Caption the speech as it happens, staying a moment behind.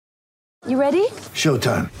You ready?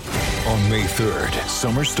 Showtime. On May 3rd,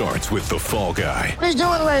 summer starts with The Fall Guy. Let's do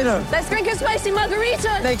it later. Let's drink a spicy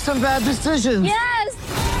margarita. Make some bad decisions. Yes!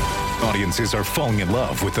 Audiences are falling in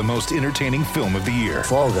love with the most entertaining film of the year.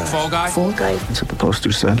 Fall Guy. Fall Guy? Fall guy. That's what the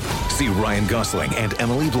poster said. See Ryan Gosling and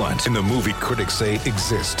Emily Blunt in the movie critics say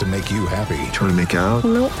exists to make you happy. Trying to make it out?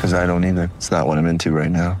 Nope. Because I don't either. It's not what I'm into right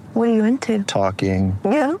now. What are you into? Talking.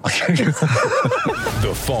 Yeah.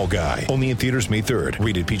 The Fall Guy. Only in theaters May 3rd.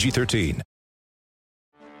 Rated PG-13.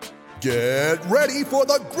 Get ready for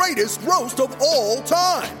the greatest roast of all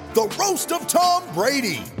time. The Roast of Tom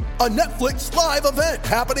Brady. A Netflix live event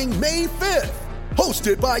happening May 5th.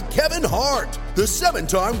 Hosted by Kevin Hart. The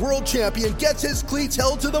 7-time world champion gets his cleats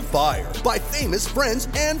held to the fire by famous friends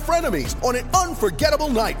and frenemies on an unforgettable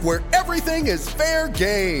night where everything is fair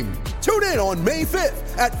game. Tune in on May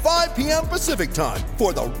 5th at 5 p.m. Pacific time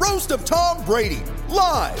for the Roast of Tom Brady.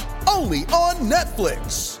 Live only on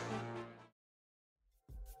Netflix.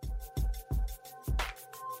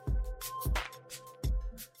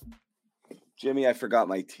 Jimmy, I forgot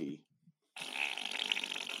my tea.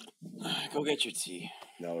 Go get your tea.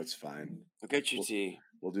 No, it's fine. Go get your tea.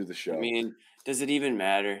 We'll do the show. I mean, does it even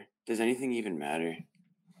matter? Does anything even matter?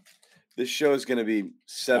 This show is going to be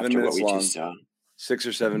 7 After minutes what we long. just saw. 6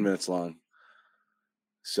 or 7 minutes long.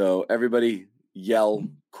 So everybody yell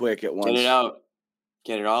quick at once. Get it out.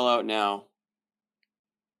 Get it all out now.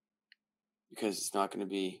 Because it's not going to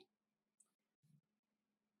be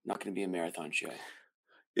a marathon show.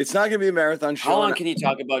 It's not going to be a marathon show. How long can you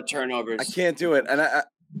talk about turnovers? I can't do it. And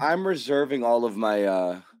I'm reserving all of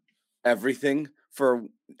my everything for,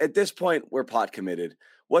 at this point, we're pot committed.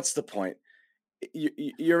 What's the point?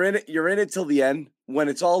 You're in it. You're in it till the end. When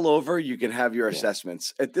it's all over, you can have your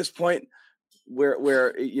assessments. At this point, we are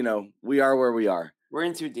where we are. We're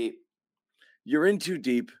in too deep. You're in too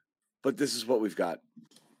deep, but this is what we've got.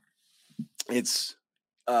 It's,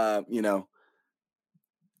 I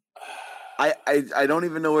don't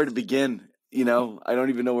even know where to begin. I don't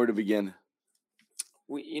even know where to begin.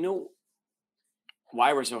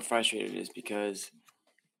 Why we're so frustrated is because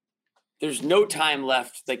there's no time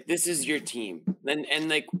left. Like, this is your team. And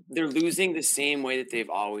like, they're losing the same way that they've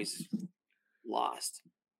always lost.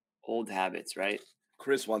 Old habits, right?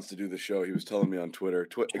 Chris wants to do the show. He was telling me on Twitter.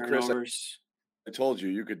 Turnovers. Chris, I told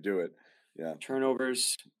you could do it. Yeah.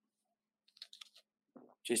 Turnovers.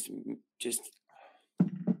 Just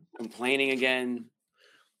complaining again.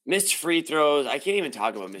 Missed free throws. I can't even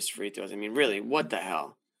talk about missed free throws. I mean, really, what the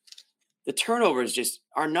hell? The turnovers just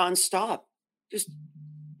are nonstop. Just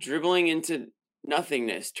dribbling into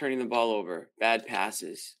nothingness, turning the ball over, bad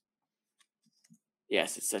passes.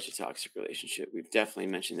 Yes, it's such a toxic relationship. We've definitely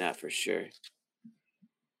mentioned that for sure.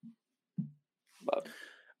 But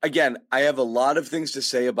again, I have a lot of things to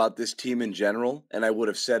say about this team in general, and I would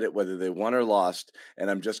have said it whether they won or lost, and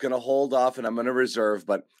I'm just going to hold off and I'm going to reserve.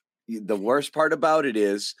 But the worst part about it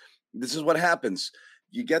is this is what happens.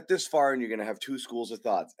 You get this far and you're going to have two schools of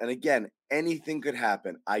thoughts. And again, anything could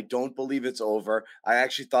happen. I don't believe it's over. I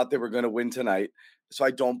actually thought they were going to win tonight, so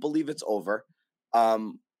I don't believe it's over.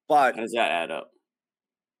 But how does that add up?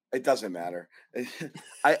 It doesn't matter. It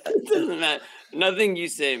doesn't matter. Nothing you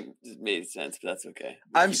say made sense, but that's okay.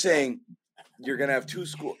 I'm saying you're going to have two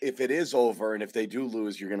schools. If it is over and if they do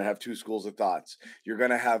lose, you're going to have two schools of thoughts. You're going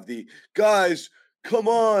to have the guys, come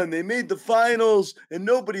on, they made the finals and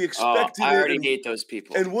nobody expected it. I already hate those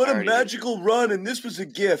people. And what a magical run. And this was a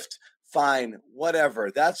gift. Fine,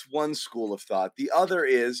 whatever. That's one school of thought. The other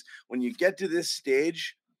is when you get to this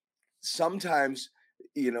stage, sometimes,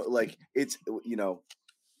 it's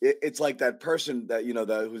like that person that,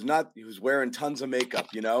 who's wearing tons of makeup,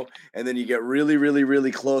 and then you get really, really,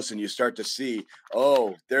 really close and you start to see,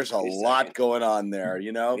 oh, there's a lot going on there,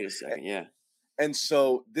 Wait a second, yeah. And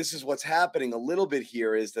so this is what's happening a little bit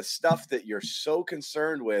here is the stuff that you're so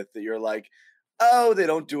concerned with that you're like, oh, they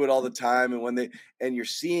don't do it all the time. And you're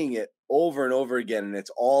seeing it over and over again. And it's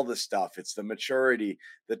all the stuff. It's the maturity,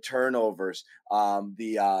 the turnovers,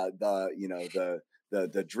 the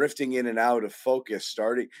drifting in and out of focus,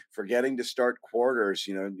 forgetting to start quarters,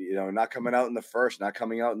 not coming out in the first, not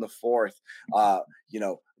coming out in the fourth,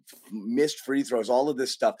 missed free throws, all of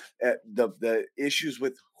this stuff, the issues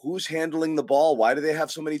with who's handling the ball. Why do they have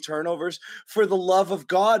so many turnovers? For the love of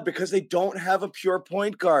God, because they don't have a pure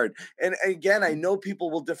point guard. And again, I know people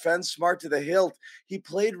will defend Smart to the hilt. He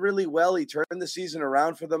played really well. He turned the season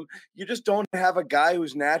around for them. You just don't have a guy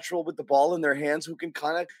who's natural with the ball in their hands who can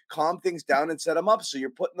kind of calm things down and set them up. So you're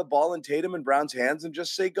putting the ball in Tatum and Brown's hands and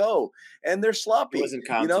just say go. And they're sloppy. He wasn't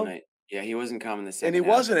calm tonight. Yeah, he wasn't calm in the second half. And he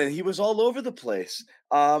wasn't, and he was all over the place.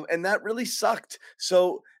 And that really sucked.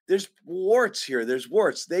 So there's warts here. There's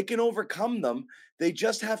warts. They can overcome them. They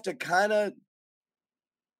just have to kind of,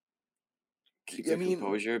 Keep the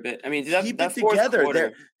composure a bit. I mean, keep that it fourth together. quarter,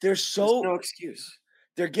 They're there's so no excuse.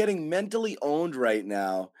 they're getting mentally owned right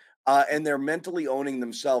now, and they're mentally owning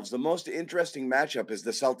themselves. The most interesting matchup is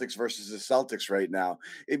the Celtics versus the Celtics right now.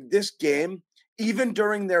 If this game, even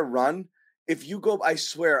during their run, if you go, I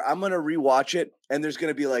swear, I'm going to rewatch it, and there's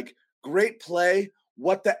going to be like, great play.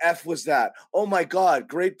 What the F was that? Oh my God,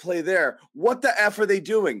 great play there. What the F are they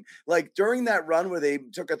doing? Like during that run where they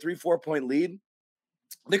took a 3-4 point lead,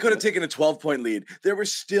 they could have taken a 12-point lead. There were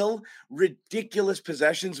still ridiculous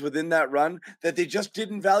possessions within that run that they just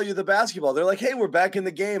didn't value the basketball. They're like, hey, we're back in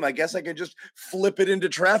the game. I guess I can just flip it into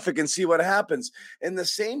traffic and see what happens. And the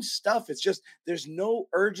same stuff. It's just there's no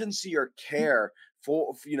urgency or care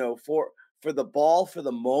for the ball, for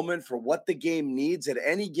the moment, for what the game needs at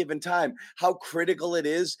any given time, how critical it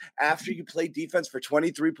is after you play defense for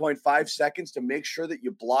 23.5 seconds to make sure that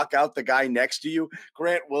you block out the guy next to you.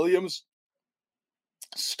 Grant Williams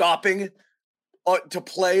stopping to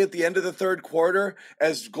play at the end of the third quarter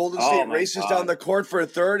as Golden State races down the court for a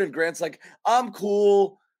third, and Grant's like, I'm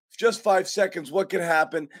cool, just 5 seconds, what can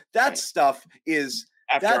happen? That stuff is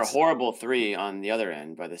after a horrible 3 on the other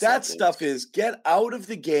end by the that Celtics. Stuff is get out of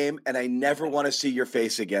the game, and I never want to see your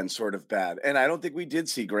face again, sort of bad. And I don't think we did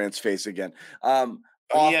see Grant's face again.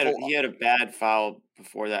 He had a bad foul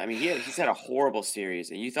before that. I mean, he's had a horrible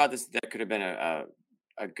series, and you thought that could have been a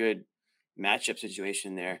good matchup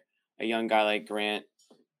situation there. A young guy like Grant,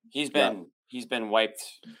 he's been wiped.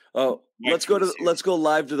 Oh, let's go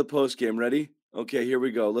live to the post game. Ready? Okay, here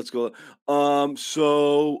we go. Let's go.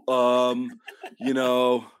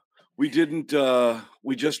 We didn't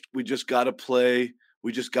we just got to play.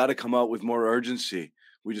 We just got to come out with more urgency.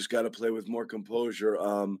 We just got to play with more composure.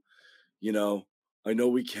 I know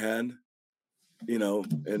we can,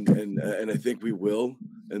 and I think we will,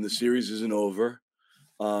 and the series isn't over.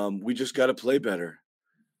 We just got to play better.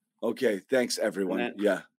 Okay, thanks everyone.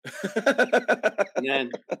 Yeah. And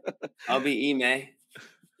then I'll be Ime.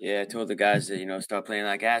 Yeah, I told the guys that, start playing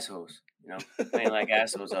like assholes. Playing like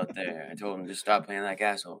assholes out there. I told them to stop playing like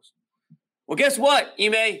assholes. Well, guess what,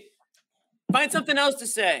 Ime? Find something else to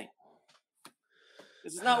say.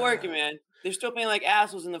 This is not working, man. They're still playing like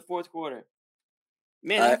assholes in the fourth quarter.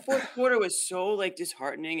 Man, that fourth quarter was so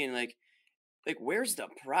disheartening and like where's the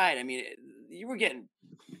pride? I mean, you were getting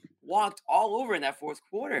walked all over in that fourth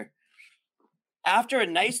quarter. After a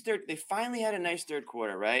nice they finally had a nice third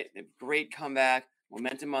quarter, right? Great comeback,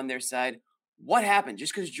 momentum on their side. What happened?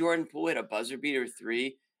 Just because Jordan Poole hit a buzzer beater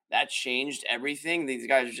 3, that changed everything? These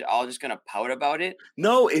guys are all just going to pout about it?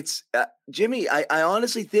 No, it's Jimmy. I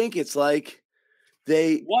honestly think it's like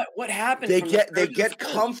what happened? They get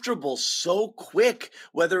comfortable so quick,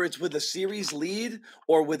 whether it's with a series lead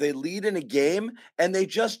or with a lead in a game, and they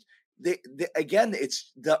again,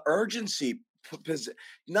 it's the urgency,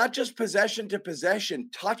 not just possession to possession,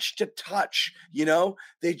 touch to touch.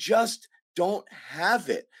 They just don't have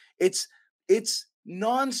it. It's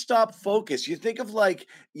nonstop focus. You think of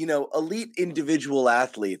elite individual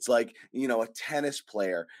athletes, like, a tennis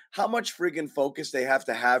player, how much friggin' focus they have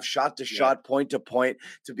to have shot to shot, point to point,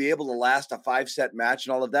 to be able to last a 5-set match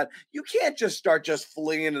and all of that. You can't just start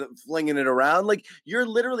flinging it around. Like, you're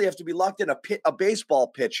literally have to be locked in a baseball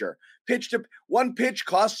pitcher. One pitch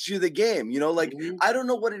costs you the game. I don't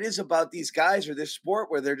know what it is about these guys or this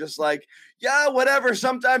sport where they're just like, yeah, whatever.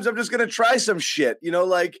 Sometimes I'm just going to try some shit,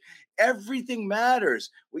 everything matters.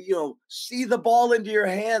 See the ball into your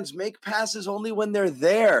hands, make passes only when they're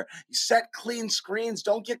there, set clean screens,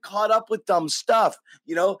 don't get caught up with dumb stuff,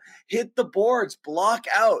 hit the boards, block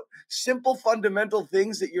out, simple fundamental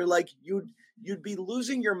things that you're like, you'd be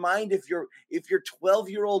losing your mind if your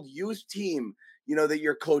 12-year-old youth team, that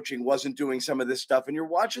you're coaching wasn't doing some of this stuff, and you're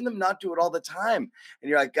watching them not do it all the time. And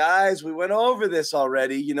you're like, guys, we went over this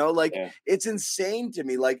already, It's insane to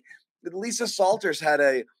me. Like, Lisa Salters had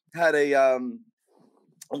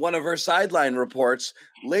one of her sideline reports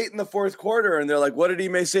late in the fourth quarter, and they're like, what did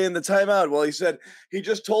Ime say in the timeout? Well, he said he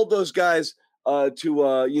just told those guys to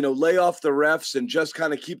lay off the refs and just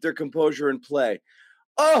kind of keep their composure and play.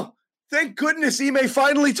 Oh, thank goodness Ime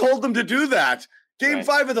finally told them to do that. Game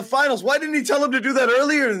 5 of the finals. Why didn't he tell them to do that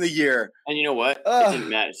earlier in the year? And you know what? It didn't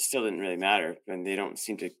matter. It still didn't really matter. And they don't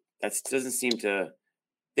seem to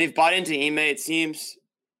they've bought into Ime, it seems,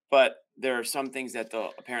 but there are some things that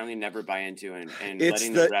they'll apparently never buy into, and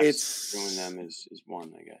letting the refs ruin them is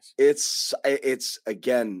one, I guess. It's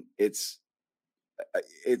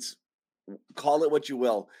call it what you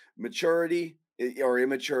will, maturity or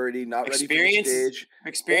immaturity, not ready for the stage.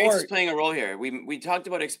 Experience is playing a role here. We talked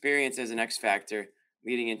about experience as an X factor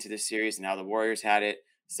leading into this series, and how the Warriors had it,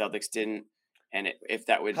 Celtics didn't. And if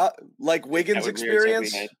that would like Wiggins'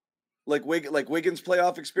 experience, like Wiggins'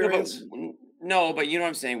 playoff experience. No, but you know what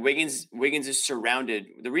I'm saying. Wiggins is surrounded.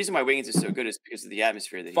 The reason why Wiggins is so good is because of the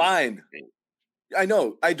atmosphere that. Fine, I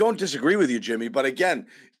know. I don't disagree with you, Jimmy. But again,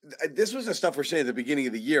 this was the stuff we're saying at the beginning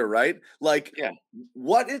of the year, right? Like, yeah.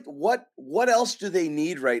 What else do they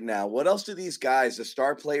need right now? What else do these guys, the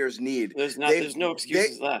star players, need? There's no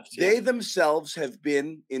excuses left. Yeah. They themselves have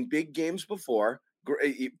been in big games before,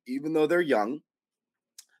 even though they're young.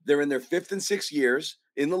 They're in their 5th and 6th years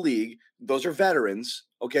in the league. Those are veterans.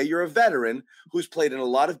 Okay, you're a veteran who's played in a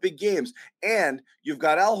lot of big games, and you've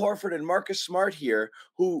got Al Horford and Marcus Smart here,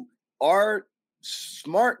 who are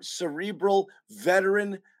smart, cerebral,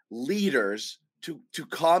 veteran leaders to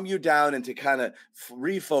calm you down and to kind of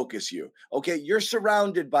refocus you. Okay, you're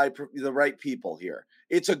surrounded by the right people here.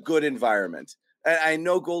 It's a good environment. And I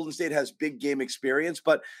know Golden State has big game experience,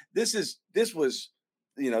 but this was,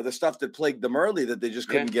 the stuff that plagued them early that they just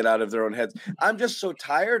couldn't get out of their own heads. I'm just so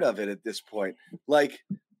tired of it at this point. Like,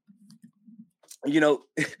 you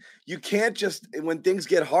can't just, when things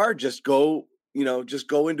get hard, just go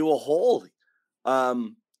into a hole.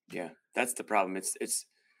 Yeah, that's the problem.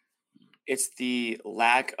 It's the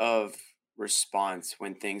lack of response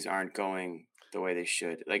when things aren't going the way they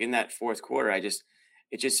should. Like in that fourth quarter,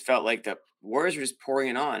 it just felt like the Warriors were just pouring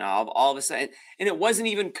it on all of a sudden. And it wasn't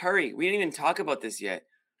even Curry. We didn't even talk about this yet.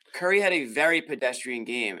 Curry had a very pedestrian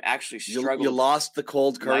game, actually struggled. You lost the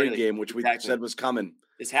cold Curry game, which we said was coming.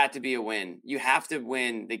 This had to be a win. You have to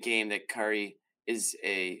win the game that Curry is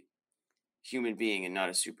a human being and not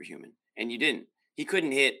a superhuman. And you didn't. He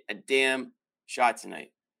couldn't hit a damn shot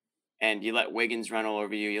tonight. And you let Wiggins run all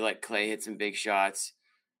over you. You let Clay hit some big shots.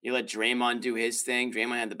 You let Draymond do his thing.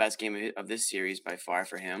 Draymond had the best game of this series by far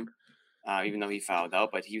for him, even though he fouled out,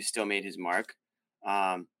 but he still made his mark.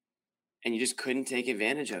 And you just couldn't take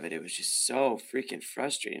advantage of it. It was just so freaking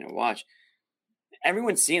frustrating to watch.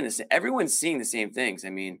 Everyone's seeing this. Everyone's seeing the same things.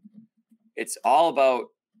 I mean, it's all about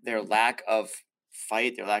their lack of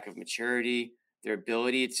fight, their lack of maturity, their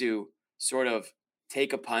ability to sort of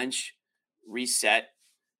take a punch, reset.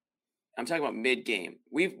 I'm talking about mid-game.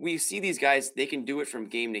 We see these guys, they can do it from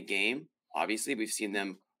game to game. Obviously, we've seen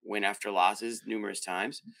them win after losses numerous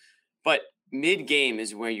times. But mid-game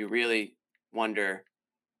is where you really wonder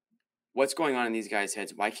what's going on in these guys'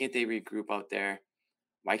 heads. Why can't they regroup out there?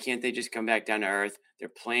 Why can't they just come back down to earth? They're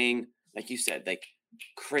playing, like you said, like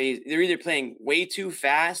crazy. They're either playing way too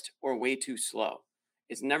fast or way too slow.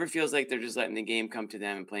 It never feels like they're just letting the game come to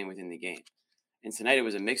them and playing within the game. And tonight it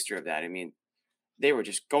was a mixture of that. I mean, they were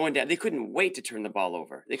just going down. They couldn't wait to turn the ball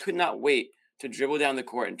over. They could not wait to dribble down the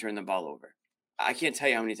court and turn the ball over. I can't tell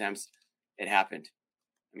you how many times it happened.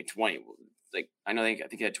 I mean, 20. Like, I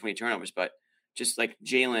think he had 20 turnovers, but just like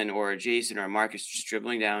Jalen or Jason or Marcus just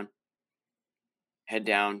dribbling down, head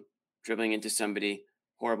down, dribbling into somebody,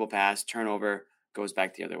 horrible pass, turnover, goes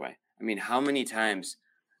back the other way. I mean, how many times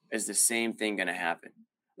is the same thing going to happen?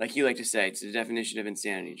 Like you like to say, it's the definition of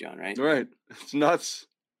insanity, John, right? Right. It's nuts.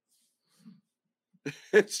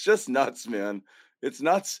 It's just nuts, man. It's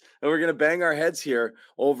nuts. And we're going to bang our heads here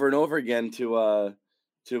over and over again to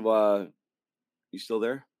you still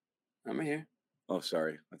there? I'm right here. Oh,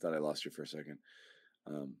 sorry. I thought I lost you for a second.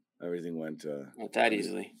 Everything went not that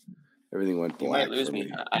easily. Everything went black. You might lose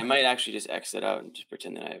me. I might actually just exit out and just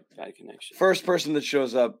pretend that I have bad connection. First person that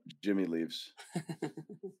shows up, Jimmy leaves.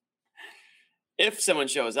 If someone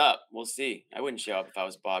shows up, we'll see. I wouldn't show up if I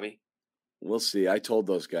was Bobby. We'll see. I told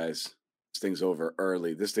those guys this thing's over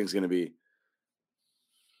early. This thing's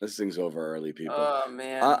over early, people. Oh,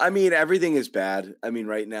 man. I mean, everything is bad. I mean,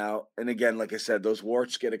 right now. And again, like I said, those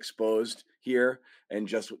warts get exposed here and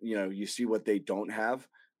just, you see what they don't have.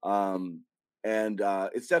 And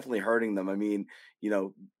it's definitely hurting them. I mean,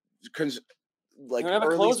 like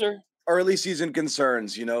early season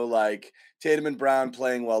concerns, like Tatum and Brown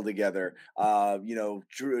playing well together,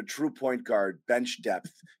 true point guard, bench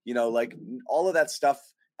depth, like all of that stuff.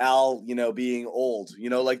 Al, being old,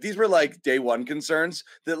 like these were like day one concerns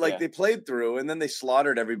that they played through and then they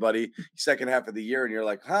slaughtered everybody second half of the year. And you're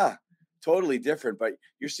like, totally different, but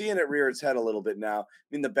you're seeing it rear its head a little bit now. I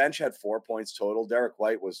mean, the bench had 4 points total. Derek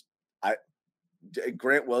White was,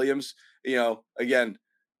 Grant Williams, again,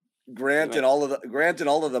 Grant and all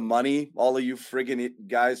of the money, all of you friggin'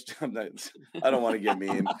 guys. I don't want to get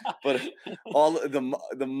mean, but all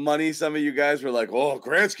the money. Some of you guys were like, "Oh,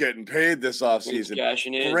 Grant's getting paid this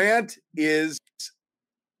offseason." Grant is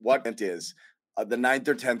what Grant is, the 9th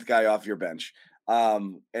or 10th guy off your bench,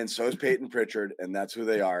 and so is Peyton Pritchard, and that's who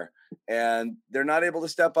they are. and they're not able to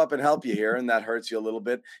step up and help you here, and that hurts you a little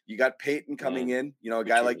bit. You got Peyton coming in, a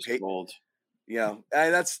guy like Peyton. Cold. And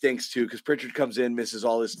that stinks too, because Pritchard comes in, misses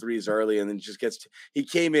all his threes early, and then just he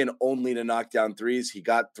came in only to knock down threes. He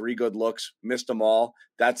got 3 good looks, missed them all.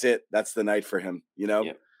 That's it. That's the night for him.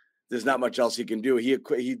 Yep. There's not much else he can do. He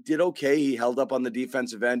did okay. He held up on the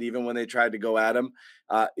defensive end, even when they tried to go at him.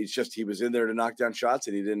 It's just he was in there to knock down shots,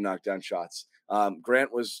 and he didn't knock down shots.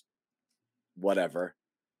 Grant was whatever.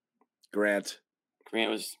 Grant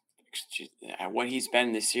was what he's been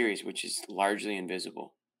in this series, which is largely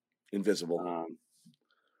invisible.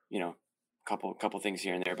 Couple things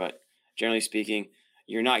here and there, but generally speaking,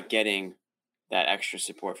 you're not getting that extra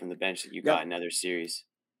support from the bench that you got in other series.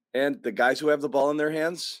 And the guys who have the ball in their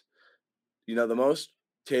hands, the most,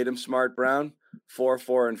 Tatum, Smart, Brown, 4,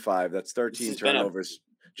 4, and 5. That's 13 turnovers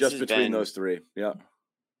just between those 3. Yeah.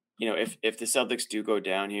 If the Celtics do go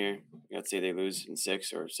down here, let's say they lose in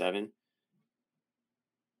 6 or 7.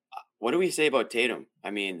 What do we say about Tatum?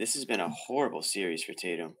 I mean, this has been a horrible series for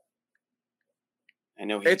Tatum. I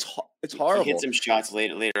know it's horrible. He hit some shots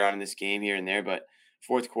later on in this game here and there, but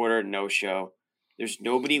fourth quarter, no show. There's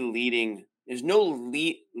nobody leading. There's no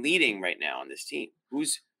leading right now on this team.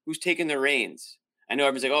 Who's taking the reins? I know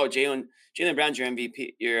everyone's like, "Oh, Jaylen Brown's your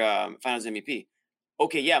MVP, your Finals MVP."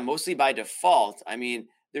 Okay, yeah, mostly by default. I mean,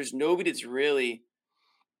 there's nobody that's really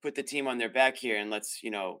put the team on their back here, and let's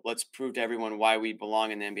prove to everyone why we belong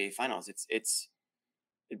in the NBA Finals. It's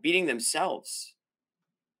beating themselves.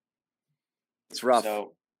 It's rough.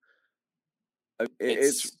 So,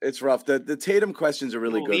 it's rough. The Tatum questions are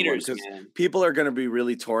really good ones, because people are going to be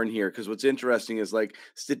really torn here. Because what's interesting is, like,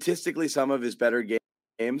 statistically, some of his better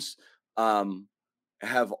games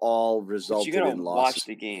have all resulted in losses. Watch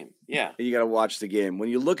the game. Yeah, you got to watch the game. When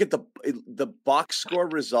you look at the box score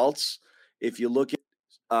results, if you look at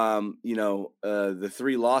the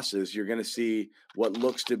 3 losses, you're going to see what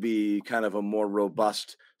looks to be kind of a more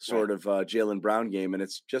robust sort of Jaylen Brown game, and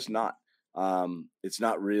it's just not. It's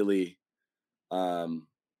not really,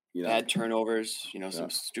 bad turnovers, some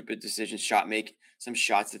stupid decisions, some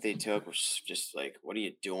shots that they took were just like, what are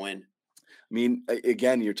you doing? I mean,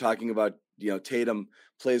 again, you're talking about, Tatum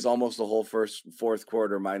plays almost the whole fourth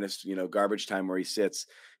quarter minus, garbage time where he sits.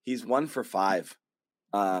 He's 1 for 5,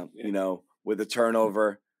 with a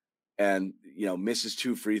turnover, and, misses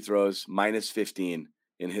 2 free throws, minus 15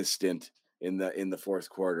 in his stint in the fourth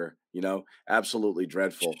quarter. Absolutely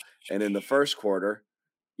dreadful. And in the first quarter,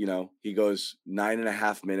 he goes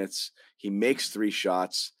 9.5 minutes. He makes 3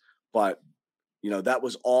 shots, but that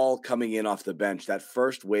was all coming in off the bench. That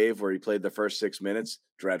first wave where he played the first 6 minutes,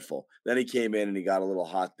 dreadful. Then he came in and he got a little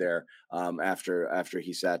hot there after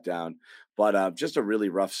he sat down. But just a really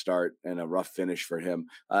rough start and a rough finish for him.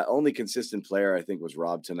 Only consistent player, I think, was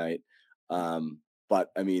Rob tonight. But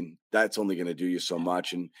I mean, that's only going to do you so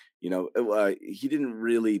much. And, he didn't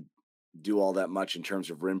really do all that much in terms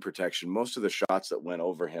of rim protection. Most of the shots that went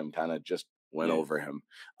over him kind of just went over him.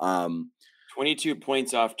 22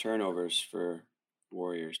 points off turnovers for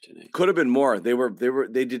Warriors tonight. Could have been more.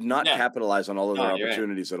 They did not capitalize on all of their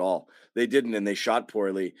opportunities at all. They didn't, and they shot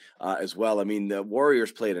poorly as well. I mean, the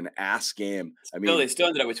Warriors played an ass game. They still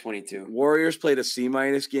ended up with 22. Warriors played a C-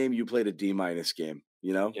 game. You played a D- game.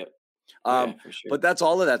 Yep. For sure. But that's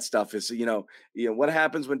all of that stuff is, what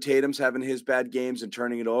happens when Tatum's having his bad games and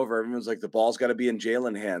turning it over. Everyone's like, the ball's got to be in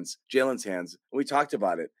Jaylen's hands. We talked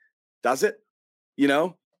about it. Does it?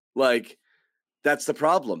 That's the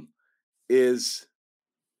problem is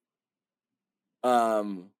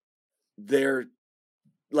they're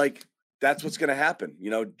like, that's what's going to happen.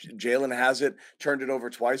 Jaylen has it, turned it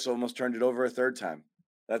over twice, almost turned it over a third time.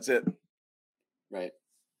 That's it. Right.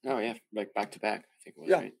 Oh yeah. Like back to back. I think it was,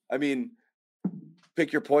 yeah. Right? I mean,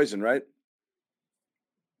 pick your poison, right?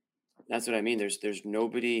 That's what I mean. There's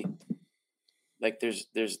nobody, like there's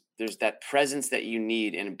that presence that you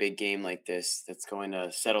need in a big game like this that's going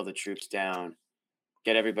to settle the troops down,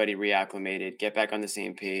 get everybody reacclimated, get back on the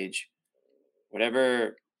same page,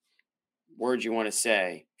 whatever word you want to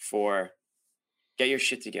say for get your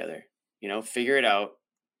shit together, figure it out,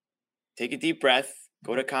 take a deep breath,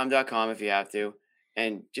 go to calm.com if you have to,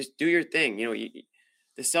 and just do your thing.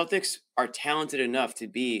 The Celtics are talented enough to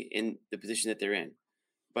be in the position that they're in.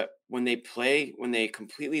 But when they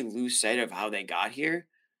completely lose sight of how they got here,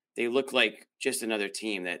 they look like just another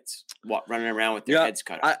team that's running around with their heads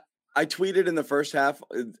cut off. I tweeted in the first half,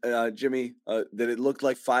 Jimmy, that it looked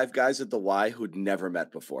like 5 guys at the Y who'd never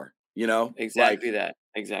met before. Exactly that.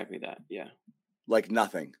 Yeah. Like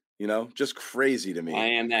nothing. Just crazy to me. I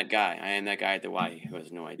am that guy at the Y who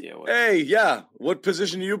has no idea what. Hey, yeah. What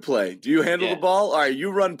position do you play? Do you handle the ball? All right,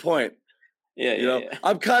 you run point. Yeah.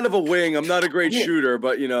 I'm kind of a wing. I'm not a great shooter,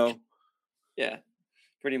 but Yeah,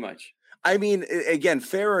 pretty much. I mean, again,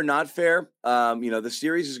 fair or not fair, the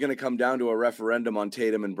series is going to come down to a referendum on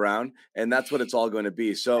Tatum and Brown, and that's what it's all going to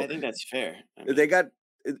be. So I think that's fair.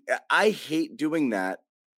 I hate doing that.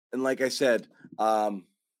 And like I said, I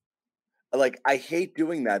hate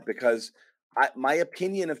doing that because my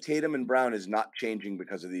opinion of Tatum and Brown is not changing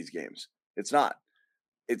because of these games. It's not.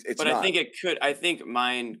 It's But not. I think it could. I think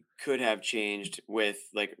mine could have changed with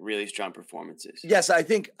like really strong performances. Yes, I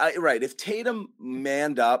think right. If Tatum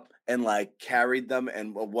manned up and like carried them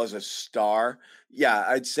and was a star, yeah,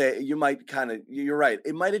 I'd say you might you're right.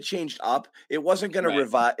 It might have changed up. It wasn't going to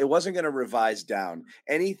revise. It wasn't going to revise down.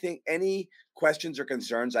 Any questions or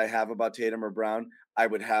concerns I have about Tatum or Brown, I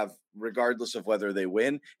would have regardless of whether they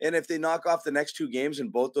win. And if they knock off the next 2 games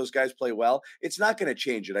and both those guys play well, it's not going to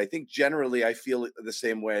change it. I think generally I feel the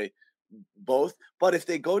same way both. But if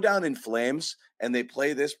they go down in flames and they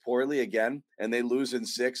play this poorly again and they lose in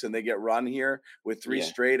 6 and they get run here with 3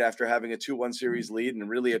 straight after having a 2-1 series lead and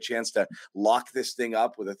really a chance to lock this thing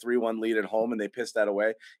up with a 3-1 lead at home and they piss that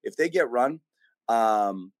away. If they get run,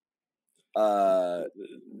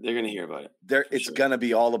 they're going to hear about it. It's going to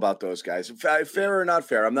be all about those guys. Fair or not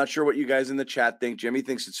fair. I'm not sure what you guys in the chat think. Jimmy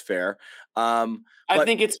thinks it's fair. I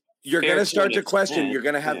think it's you're going to start to question. You're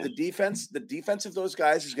going to have the defense. The defense of those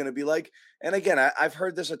guys is going to be like, and again, I've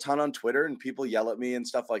heard this a ton on Twitter and people yell at me and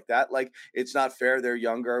stuff like that. Like, it's not fair. They're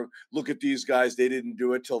younger. Look at these guys. They didn't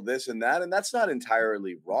do it till this and that. And that's not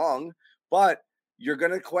entirely wrong, but you're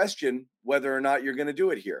going to question whether or not you're going to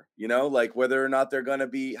do it here, like whether or not they're going to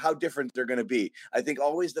be, how different they're going to be. I think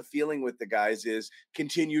always the feeling with the guys is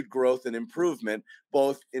continued growth and improvement,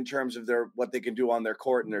 both in terms of what they can do on their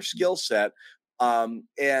court and their skill set, and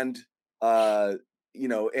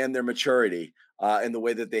their maturity and the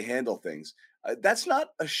way that they handle things. That's not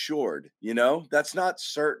assured, that's not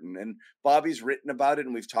certain. And Bobby's written about it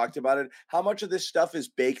and we've talked about it. How much of this stuff is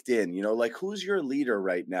baked in, like who's your leader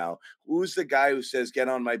right now? Who's the guy who says, get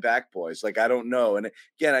on my back, boys? Like, I don't know. And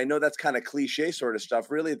again, I know that's kind of cliche sort of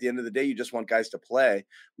stuff. Really, at the end of the day, you just want guys to play,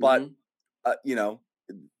 but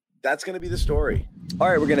that's going to be the story. All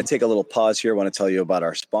right, we're going to take a little pause here. I want to tell you about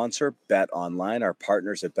our sponsor, Bet Online. Our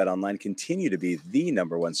partners at Bet Online continue to be the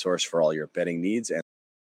 #1 source for all your betting needs and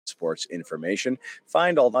sports information.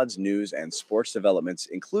 Find all odds, news, and sports developments,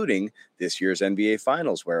 including this year's NBA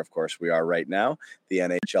Finals, where, of course, we are right now, the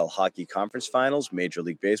NHL Hockey Conference Finals, Major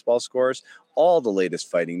League Baseball scores, all the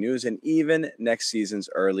latest fighting news, and even next season's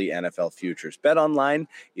early NFL futures. Bet Online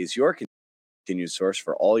is your continued source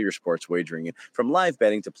for all your sports wagering, from live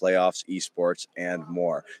betting to playoffs, esports, and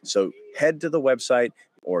more. So head to the website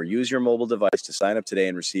or use your mobile device to sign up today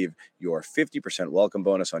and receive your 50% welcome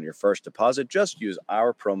bonus on your first deposit. Just use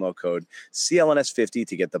our promo code CLNS50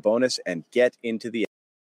 to get the bonus and get into the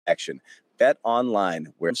action. Bet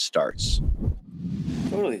Online, where it starts.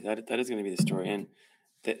 Totally. That is going to be the story. And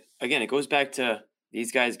again, it goes back to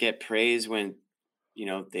these guys get praise when,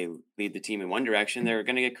 they lead the team in one direction. They're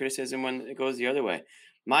going to get criticism when it goes the other way.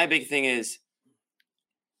 My big thing is,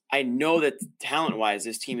 I know that talent-wise,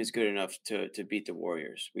 this team is good enough to beat the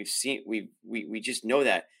Warriors. We just know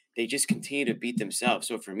that. They just continue to beat themselves.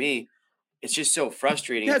 So for me, it's just so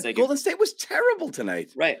frustrating. Yeah, it's like Golden State was terrible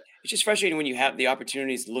tonight. Right. It's just frustrating when you have the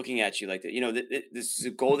opportunities looking at you like that. This is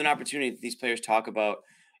a golden opportunity that these players talk about.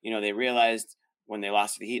 They realized when they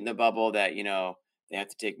lost to the Heat in the bubble that, they have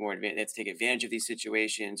to take more advantage. They have to take advantage of these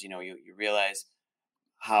situations. You realize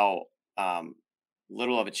how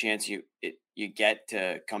little of a chance you get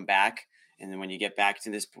to come back. And then when you get back to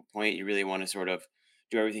this point, you really want to sort of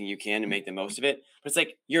do everything you can to make the most of it. But it's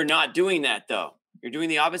like, you're not doing that though. You're doing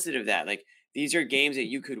the opposite of that. Like, these are games that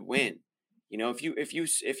you could win.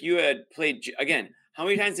 If you had played again, how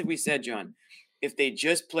many times have we said, John, if they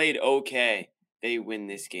just played okay, they win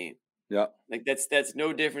this game. Yeah. Like that's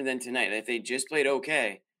no different than tonight. If they just played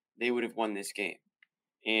okay, they would have won this game.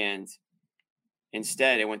 And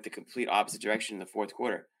instead, it went the complete opposite direction in the fourth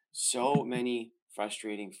quarter. So many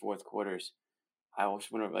frustrating fourth quarters. I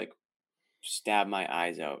always want to stab my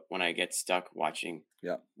eyes out when I get stuck watching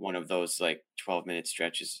one of those 12-minute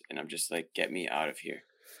stretches, and I'm just like, get me out of here.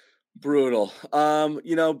 Brutal.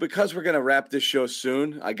 Because we're going to wrap this show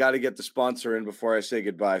soon, I got to get the sponsor in before I say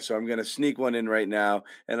goodbye. So I'm going to sneak one in right now,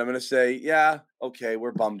 and I'm going to say, yeah, okay,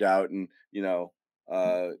 we're bummed out, and no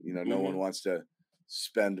one wants to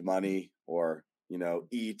spend money or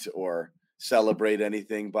eat or celebrate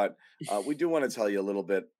anything, but we do want to tell you a little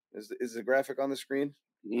bit. Is the graphic on the screen?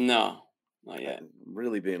 No, not yet. I'm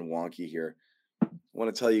really being wonky here. I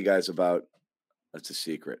want to tell you guys about. It's a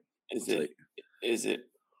secret. Is it? It's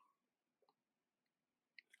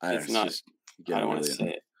not. I don't want to say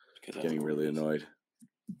it because I'm getting really annoyed.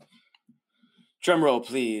 Drum roll,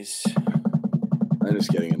 please. I'm just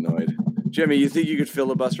getting annoyed. Jimmy, you think you could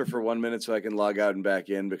filibuster for 1 minute so I can log out and back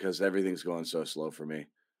in because everything's going so slow for me?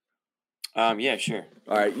 Yeah, sure.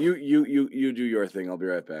 All right, you do your thing. I'll be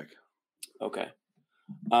right back. Okay.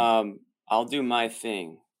 I'll do my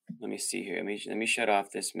thing. Let me see here. Let me shut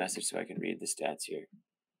off this message so I can read the stats here.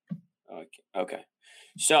 Okay.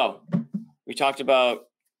 So we talked about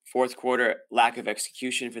fourth quarter lack of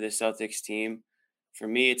execution for the Celtics team. For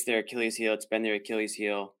me, it's their Achilles heel. It's been their Achilles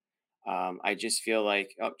heel. I just feel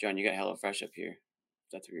like, oh, John, you got HelloFresh up here.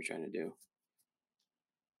 That's what you're trying to do.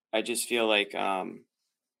 I just feel like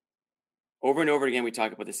over and over again, we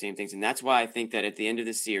talk about the same things. And that's why I think that at the end of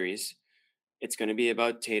the series, it's going to be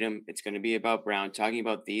about Tatum. It's going to be about Brown, talking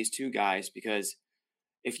about these two guys, because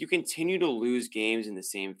if you continue to lose games in the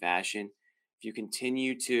same fashion, if you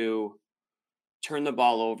continue to turn the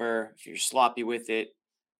ball over, if you're sloppy with it,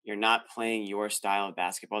 you're not playing your style of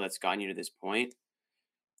basketball that's gotten you to this point.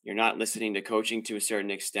 You're not listening to coaching to a certain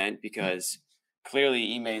extent because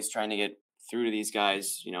clearly Ime is trying to get through to these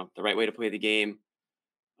guys, the right way to play the game,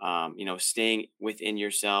 staying within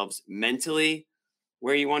yourselves mentally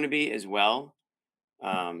where you want to be as well.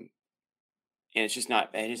 And it just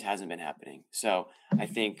hasn't been happening. So I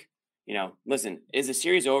think, listen, is the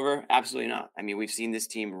series over? Absolutely not. I mean, we've seen this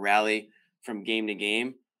team rally from game to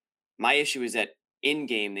game. My issue is that in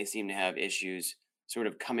game, they seem to have issues sort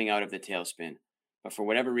of coming out of the tailspin. But for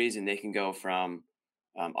whatever reason, they can go from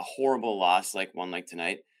a horrible loss like one like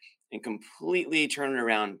tonight and completely turn it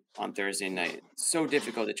around on Thursday night. It's so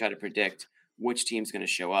difficult to try to predict which team's going to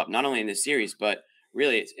show up, not only in this series, but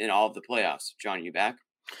really in all of the playoffs. John, are you back?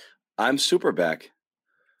 I'm super back.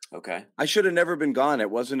 Okay. I should have never been gone.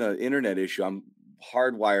 It wasn't an internet issue. I'm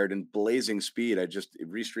hardwired and blazing speed.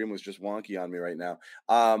 Restream was just wonky on me right now.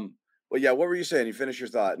 Well, yeah, what were you saying? You finish your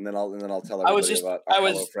thought, and then I'll tell everybody about our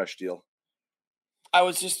HelloFresh deal. I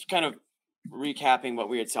was just kind of recapping what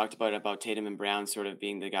we had talked about Tatum and Brown sort of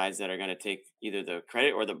being the guys that are going to take either the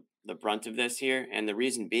credit or the brunt of this here. And the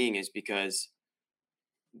reason being is because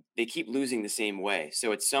they keep losing the same way.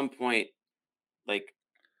 So at some point, like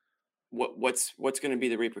what's going to be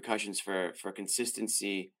the repercussions for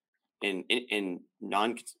consistency in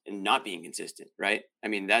not being consistent, right? I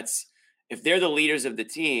mean, if they're the leaders of the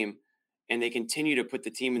team and they continue to put the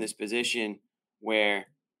team in this position where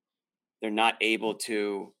they're not able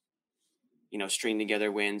to, string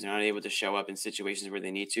together wins, they're not able to show up in situations where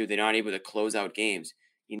they need to, they're not able to close out games.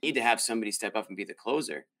 You need to have somebody step up and be the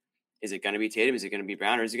closer. Is it going to be Tatum? Is it going to be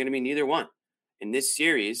Brown? Or is it going to be neither one? In this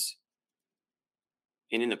series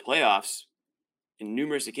and in the playoffs, in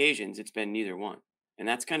numerous occasions, it's been neither one. And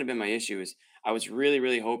that's kind of been my issue is I was really,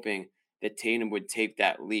 really hoping that Tatum would take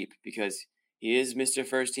that leap because he is Mr.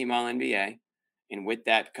 First Team All-NBA. And with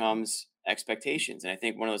that comes expectations. And I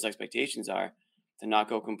think one of those expectations are to not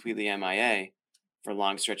go completely MIA for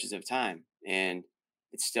long stretches of time. And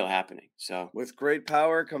it's still happening. So with great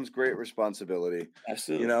power comes great responsibility.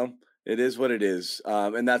 Absolutely. It is what it is.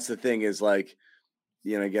 And that's the thing is like,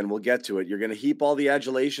 again, we'll get to it. You're going to heap all the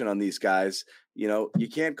adulation on these guys. You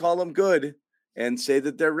can't call them good and say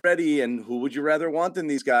that they're ready. And who would you rather want than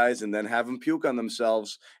these guys? And then have them puke on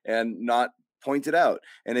themselves and not point it out.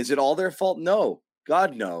 And is it all their fault? No.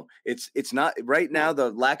 God, no, it's not right now.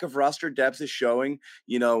 The lack of roster depth is showing,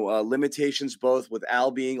 limitations, both with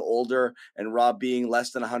Al being older and Rob being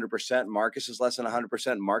less than 100%. Marcus is less than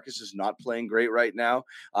 100%. Marcus is not playing great right now.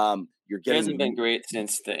 He hasn't been great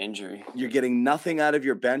since the injury. You're getting nothing out of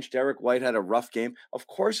your bench. Derek White had a rough game. Of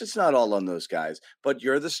course, it's not all on those guys, but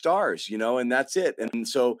you're the stars, and that's it. And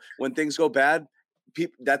so when things go bad,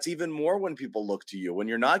 that's even more when people look to you. When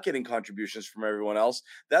you're not getting contributions from everyone else,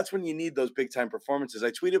 that's when you need those big time performances.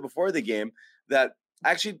 I tweeted before the game that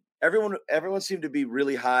actually everyone seemed to be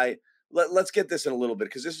really high. Let's get this in a little bit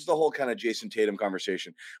because this is the whole kind of Jason Tatum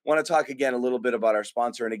conversation. I want to talk again a little bit about our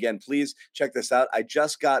sponsor. And again, please check this out. I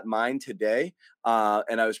just got mine today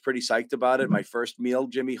and I was pretty psyched about it. My first meal,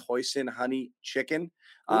 Jimmy Hoisin honey chicken,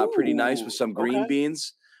 pretty nice with some green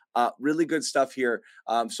beans. Really good stuff here.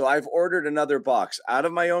 So I've ordered another box out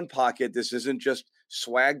of my own pocket. This isn't just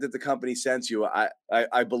swag that the company sends you.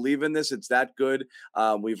 I believe in this. It's that good.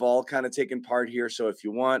 We've all kind of taken part here. So if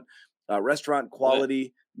you want restaurant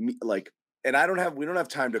quality, and we don't have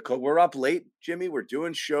time to cook. We're up late, Jimmy. We're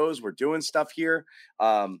doing shows. We're doing stuff here.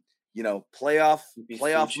 Playoff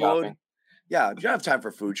mode. Yeah, you don't have time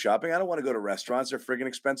for food shopping. I don't want to go to restaurants. They're friggin'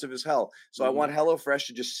 expensive as hell. So I want HelloFresh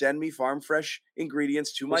to just send me farm fresh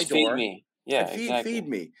ingredients to my door. Feed me. Yeah, feed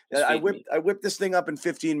me. I whipped this thing up in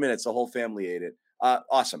 15 minutes. The whole family ate it.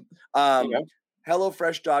 Awesome.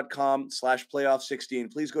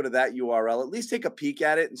 HelloFresh.com/playoff16. Please go to that URL. At least take a peek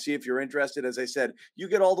at it and see if you're interested. As I said, you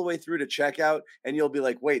get all the way through to checkout and you'll be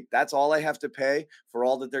like, wait, that's all I have to pay for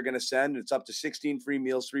all that they're going to send. It's up to 16 free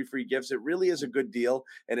meals, 3 free gifts. It really is a good deal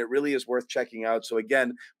and it really is worth checking out. So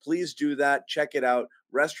again, please do that. Check it out.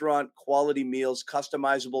 Restaurant quality meals,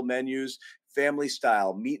 customizable menus, family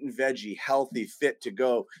style, meat and veggie, healthy, fit to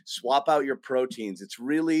go. Swap out your proteins. It's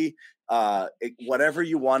really whatever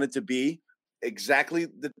you want it to be. Exactly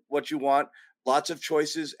what you want, lots of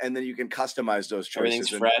choices, and then you can customize those choices. Everything's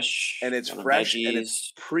fresh, and it's fresh, veggies, and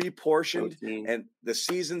it's pre-portioned, protein. and the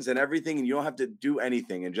seasons and everything, and you don't have to do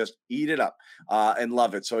anything and just eat it up and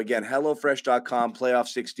love it. So again, HelloFresh.com,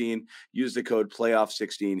 playoff16. Use the code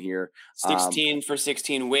playoff16 here. 16 for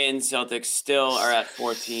 16 wins. Celtics still are at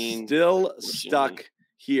 14. Still stuck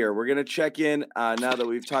here. We're going to check in now that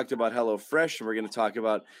we've talked about HelloFresh, and we're going to talk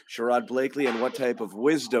about Sherrod Blakely and what type of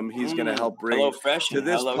wisdom he's going to help bring to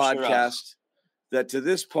this podcast that to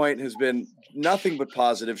this point has been nothing but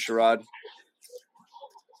positive, Sherrod.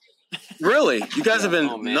 Really? You guys have been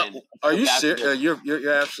are you serious?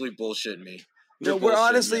 You're absolutely bullshitting me. No, we're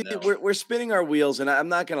honestly we're spinning our wheels, and I'm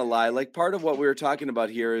not going to lie. Like, part of what we were talking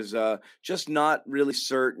about here is just not really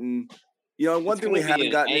certain. One thing we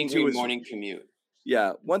haven't gotten into is morning commute.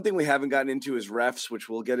 Yeah, one thing we haven't gotten into is refs, which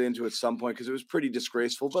we'll get into at some point because it was pretty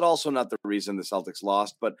disgraceful, but also not the reason the Celtics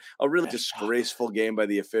lost, but a really disgraceful game by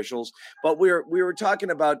the officials. But we were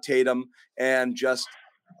talking about Tatum and just,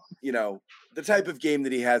 the type of game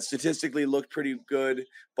that he had. Statistically looked pretty good,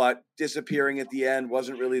 but disappearing at the end,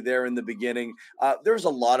 wasn't really there in the beginning. There's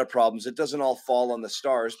a lot of problems. It doesn't all fall on the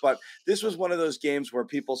stars, but this was one of those games where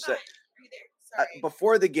people said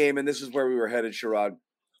before the game, and this is where we were headed, Sherrod.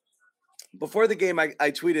 Before the game, I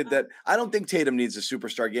tweeted that I don't think Tatum needs a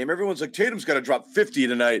superstar game. Everyone's like, Tatum's got to drop 50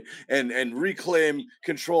 tonight and reclaim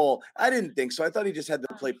control. I didn't think so. I thought he just had to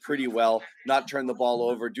play pretty well, not turn the ball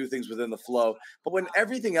over, do things within the flow. But when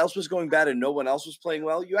everything else was going bad and no one else was playing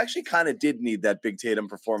well, you actually kind of did need that big Tatum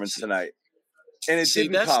performance tonight. And it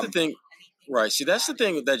didn't come. That's the thing. Right. See, that's the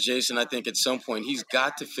thing with that, Jason. I think at some point he's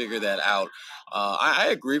got to figure that out. I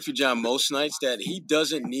agree with you, John, most nights that he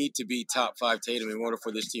doesn't need to be top 5 Tatum in order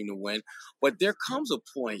for this team to win. But there comes a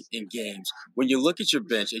point in games when you look at your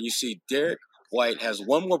bench and you see Derek White has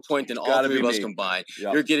one more point than all three of us combined.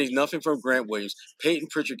 Yep. You're getting nothing from Grant Williams. Peyton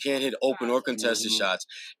Pritchard can't hit open or contested shots.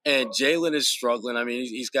 And Jalen is struggling. I mean,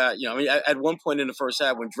 he's got, at one point in the first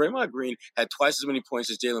half when Draymond Green had twice as many points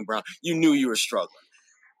as Jaylen Brown, you knew you were struggling.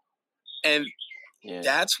 And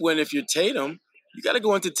that's when, if you're Tatum, you got to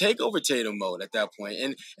go into takeover Tatum mode at that point.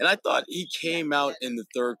 And I thought he came out in the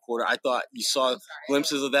third quarter. I thought you saw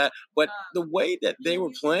glimpses of that. But the way that they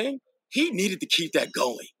were playing, he needed to keep that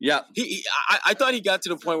going. Yeah. I thought he got to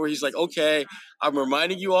the point where he's like, okay, I'm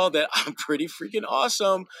reminding you all that I'm pretty freaking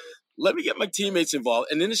awesome. Let me get my teammates involved.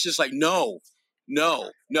 And then it's just like, no.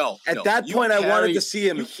 At that point, I wanted to see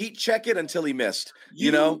him heat check it until he missed.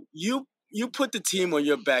 You put the team on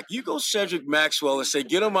your back. You go Cedric Maxwell and say,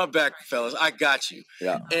 get on my back, fellas. I got you.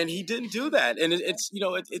 Yeah. And he didn't do that. And it's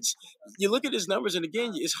you look at his numbers, and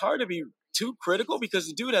again, it's hard to be too critical because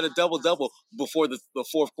the dude had a double-double before the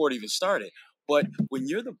fourth quarter even started. But when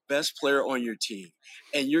you're the best player on your team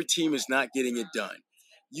and your team is not getting it done,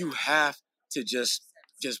 you have to just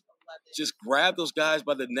grab those guys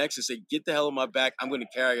by the necks and say, get the hell on my back. I'm going to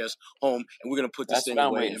carry us home, and we're going to put this thing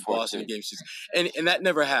away in Boston in Game 6. And that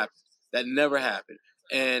never happened. That never happened.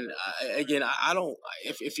 And again, I don't.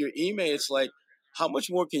 If you're Ime, it's like, how much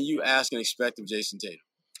more can you ask and expect of Jason Tatum?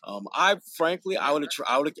 I would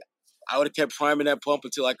have kept priming that pump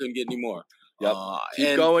until I couldn't get any more. Yep.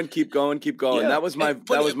 Keep going. Yeah, that was my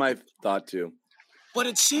thought too. But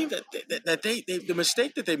it seemed that the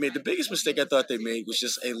mistake that they made, the biggest mistake I thought they made was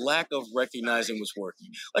just a lack of recognizing what's working.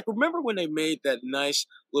 Like, remember when they made that nice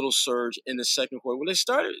little surge in the second quarter? When they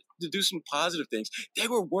started to do some positive things, they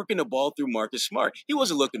were working the ball through Marcus Smart. He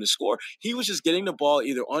wasn't looking to score. He was just getting the ball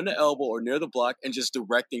either on the elbow or near the block and just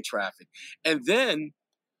directing traffic. And then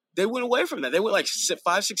they went away from that. They went like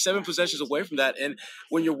 5, 6, 7 possessions away from that. And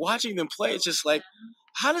when you're watching them play, it's just like,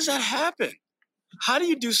 how does that happen? How do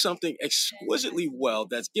you do something exquisitely well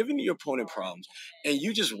that's giving your opponent problems, and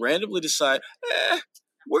you just randomly decide,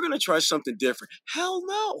 we're going to try something different? Hell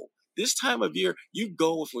no. This time of year, you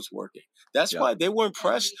go with what's working. That's why they were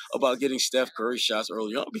impressed about getting Steph Curry shots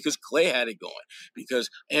early on, because Clay had it going, because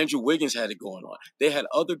Andrew Wiggins had it going on. They had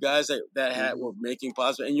other guys that were making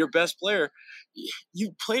positive. And your best player,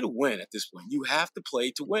 you play to win at this point. You have to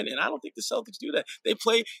play to win. And I don't think the Celtics do that. They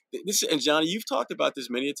play this. And Johnny, you've talked about this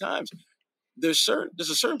many times. there's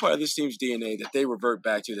a certain part of this team's DNA that they revert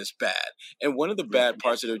back to that's bad. And one of the bad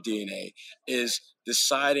parts of their DNA is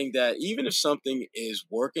deciding that even if something is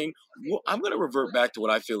working, I'm going to revert back to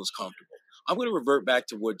what I feel is comfortable. I'm going to revert back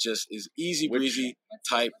to what just is easy breezy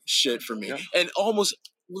type shit for me. Yeah. And almost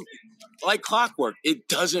like clockwork, it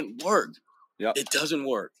doesn't work. Yeah, it doesn't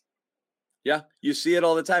work. Yeah, you see it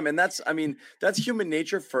all the time. And that's human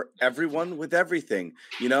nature for everyone with everything,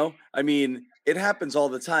 you know? I mean, it happens all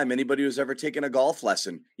the time. Anybody who's ever taken a golf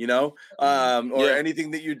lesson, you know, or anything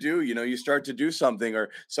that you do, you know, you start to do something or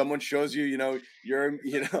someone shows you, you know,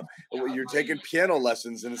 you're taking piano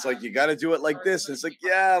lessons and it's like, you got to do it like this. And it's like,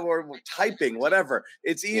 yeah, or typing, whatever.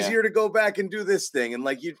 It's easier to go back and do this thing. And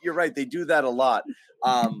like, you're right. They do that a lot.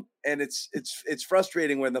 And it's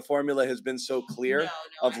frustrating when the formula has been so clear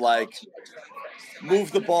of like,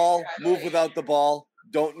 move the ball, move without the ball,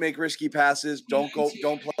 don't make risky passes, don't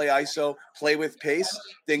play ISO, play with pace,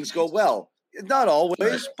 things go well. Not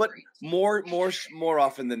always, but more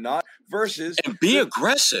often than not. Versus and be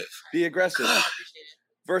aggressive. Be aggressive.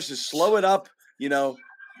 Versus slow it up,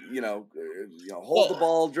 hold the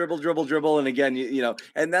ball, dribble. And again,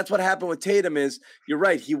 and that's what happened with Tatum is you're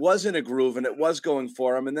right. He was in a groove and it was going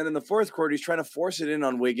for him. And then in the fourth quarter, he's trying to force it in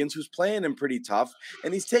on Wiggins, who's playing him pretty tough.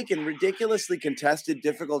 And he's taken ridiculously contested,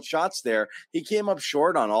 difficult shots there. He came up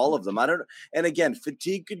short on all of them. And again,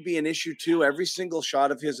 fatigue could be an issue too. Every single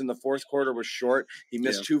shot of his in the fourth quarter was short. He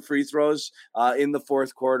missed 2 free throws in the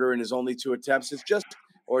fourth quarter in his only 2 attempts.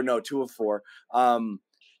 2 of 4.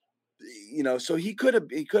 So he could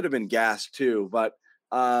have been gassed too, but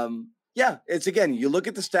it's again, you look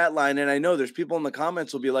at the stat line and I know there's people in the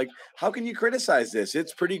comments will be like, how can you criticize this?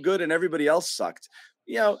 It's pretty good and everybody else sucked.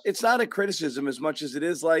 It's not a criticism as much as it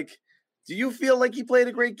is like, do you feel like he played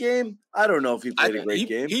a great game? I don't know if he played a great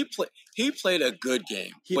game. He played a good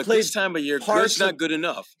game, but this time of year, good's not good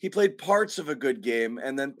enough. He played parts of a good game,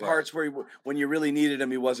 and then parts where when you really needed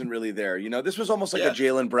him, he wasn't really there. This was almost like a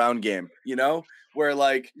Jaylen Brown game, where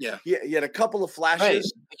like he had a couple of flashes.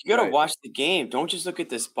 Right. You got to watch the game. Don't just look at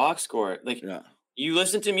this box score. Like you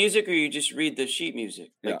listen to music, or you just read the sheet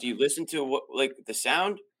music. Like do you listen to what the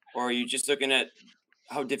sound, or are you just looking at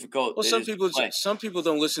how difficult? Well, some people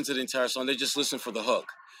don't listen to the entire song. They just listen for the hook.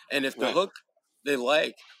 And if the hook they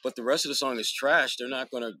like, but the rest of the song is trash, they're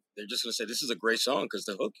just gonna say this is a great song because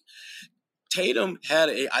the hook. Tatum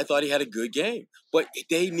I thought he had a good game, but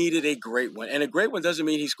they needed a great one. And a great one doesn't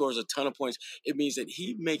mean he scores a ton of points. It means that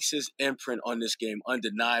he makes his imprint on this game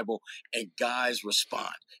undeniable and guys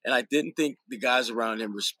respond. And I didn't think the guys around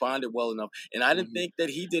him responded well enough. And I didn't think that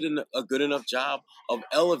he did a good enough job of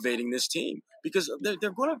elevating this team. Because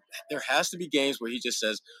there has to be games where he just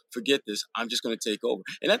says, "Forget this. I'm just going to take over."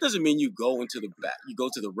 And that doesn't mean you go into the back, you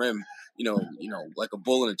go to the rim, like a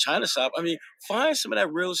bull in a china shop. I mean, find some of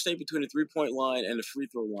that real estate between the 3-point line and the free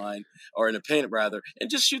throw line, or in the paint rather,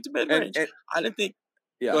 and just shoot the mid range. I didn't think.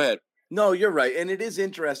 Yeah. Go ahead. No, you're right, and it is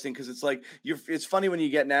interesting because it's like it's funny when you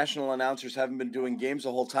get national announcers haven't been doing games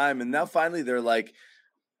the whole time, and now finally they're like,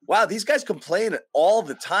 wow, these guys complain all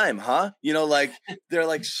the time, huh? They're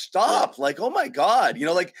like, stop, like, oh my God,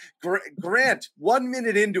 like Grant 1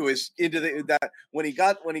 minute into that when he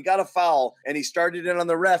got a foul and he started in on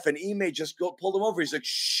the ref and Ime just pulled him over. He's like,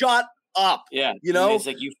 shut up. Yeah. It's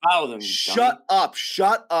like you foul them. Shut up.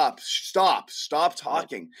 Stop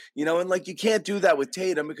talking. And like you can't do that with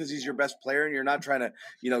Tatum because he's your best player and you're not trying to,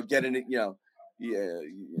 get in it, you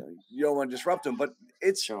don't want to disrupt him, but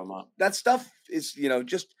show him up. That stuff is,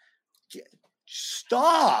 just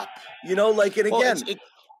stop, and again,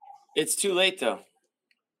 it's too late though.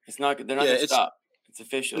 It's not, they're not going to stop. It's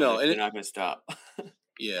official. No, they're not going to stop.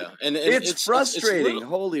 Yeah. And it's frustrating. It's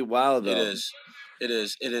Holy wow, though. It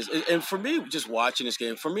is. And for me, just watching this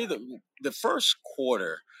game, for me, the first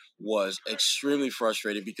quarter was extremely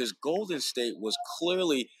frustrating because Golden State was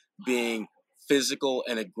clearly being physical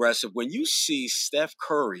and aggressive. When you see Steph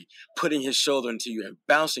Curry putting his shoulder into you and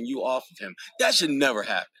bouncing you off of him, that should never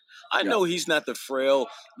happen. I know he's not the frail,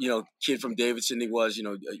 kid from Davidson he was,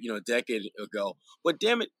 a decade ago. But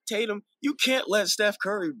damn it, Tatum, you can't let Steph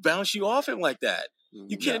Curry bounce you off him like that.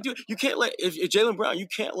 You can't do it. You can't let if Jaylen Brown, you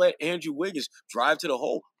can't let Andrew Wiggins drive to the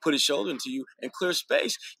hole, put his shoulder into you, and clear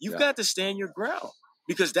space. You've got to stand your ground.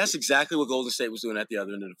 Because that's exactly what Golden State was doing at the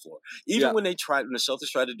other end of the floor. Even when the Celtics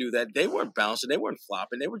tried to do that, they weren't bouncing, they weren't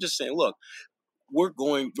flopping. They were just saying, look, we're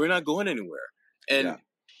not going anywhere. And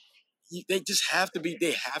they have to be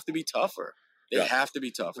tougher. They have to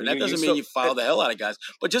be tougher. And that doesn't mean you foul the hell out of guys,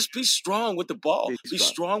 but just be strong with the ball. Be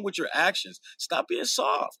strong with your actions. Stop being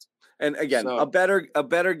soft. And again, So- a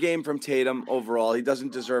better game from Tatum overall. He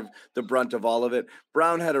doesn't deserve the brunt of all of it.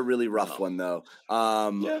 Brown had a really rough one though,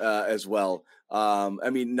 as well. I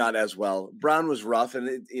mean, not as well. Brown was rough,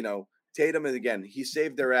 and Tatum, and again, he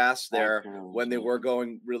saved their ass there when they were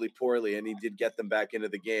going really poorly, and he did get them back into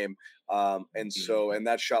the game. And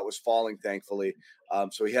that shot was falling, thankfully.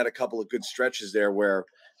 So he had a couple of good stretches there where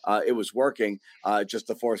it was working. Just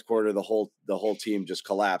the fourth quarter, the whole team just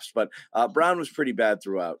collapsed. But Brown was pretty bad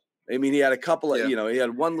throughout. I mean, he had a couple of, he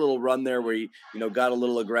had one little run there where he, got a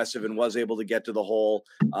little aggressive and was able to get to the hole,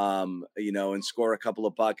 and score a couple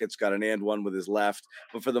of buckets, got an and one with his left.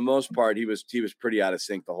 But for the most part, he was pretty out of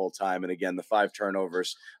sync the whole time. And again, the 5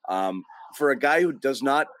 turnovers, for a guy who does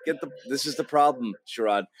not get this is the problem,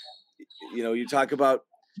 Sherrod. You talk about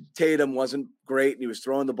Tatum wasn't great and he was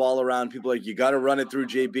throwing the ball around. People are like, you got to run it through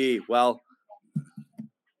JB. Well,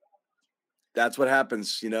 that's what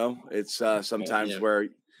happens. It's sometimes where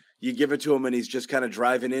you give it to him and he's just kind of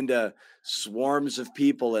driving into swarms of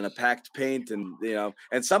people in a packed paint. And,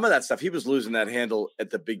 and some of that stuff, he was losing that handle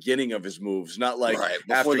at the beginning of his moves, not like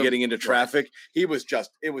after getting into traffic. It was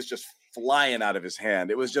just flying out of his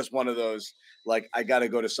hand. It was just one of those, like, I got to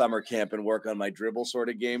go to summer camp and work on my dribble sort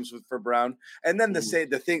of games for Brown. And then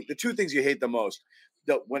the two things you hate the most,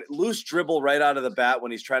 when loose dribble right out of the bat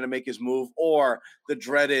when he's trying to make his move, or the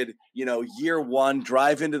dreaded, year one,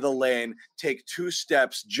 drive into the lane, take 2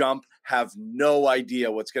 steps, jump, have no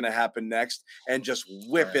idea what's going to happen next, and just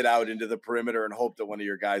whip it out into the perimeter and hope that one of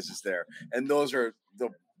your guys is there. And those are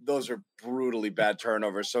brutally bad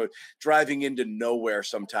turnovers. So driving into nowhere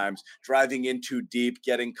sometimes, driving in too deep,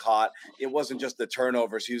 getting caught. It wasn't just the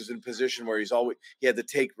turnovers. He was in a position where he had to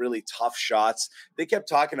take really tough shots. They kept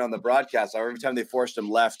talking on the broadcast. Every time they forced him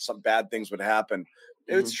left, some bad things would happen.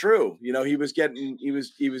 It's true. He was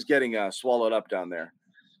getting swallowed up down there.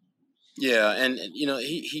 Yeah, and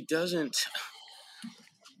he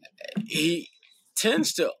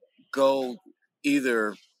tends to go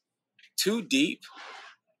either too deep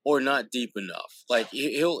or not deep enough. Like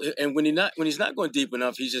when he's not going deep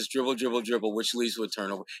enough, he's just dribble, which leads to a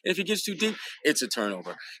turnover. And if he gets too deep, it's a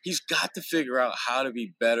turnover. He's got to figure out how to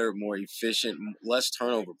be better, more efficient, less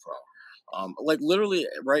turnover prone. Like literally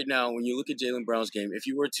right now, when you look at Jaylen Brown's game, if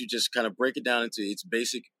you were to just kind of break it down into its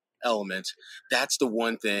basic elements, that's the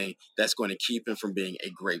one thing that's going to keep him from being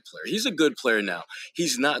a great player. He's a good player now.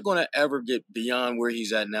 He's not going to ever get beyond where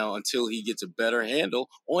he's at now until he gets a better handle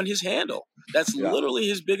on his handle. That's literally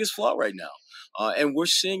his biggest flaw right now. And we're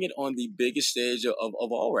seeing it on the biggest stage of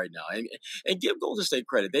all right now. And give Golden State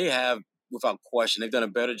credit. They have, without question, they've done a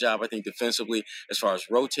better job, I think, defensively as far as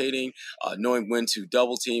rotating, knowing when to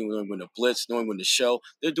double team, knowing when to blitz, knowing when to show.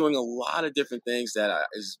 They're doing a lot of different things that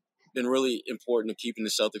is been really important to keeping the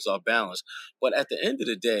Celtics off balance. But at the end of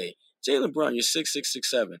the day, Jaylen Brown, you're 6'6",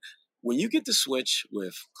 6'7". When you get to switch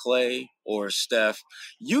with Clay or Steph,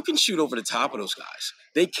 you can shoot over the top of those guys.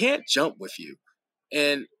 They can't jump with you.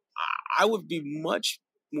 And I would be much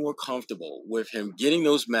more comfortable with him getting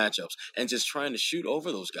those matchups and just trying to shoot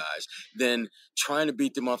over those guys than trying to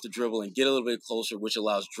beat them off the dribble and get a little bit closer, which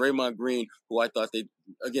allows Draymond Green, who I thought he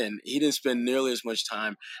didn't spend nearly as much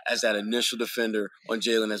time as that initial defender on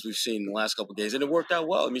Jaylen as we've seen in the last couple of games. And it worked out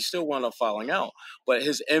well. I mean, he still wound up fouling out, but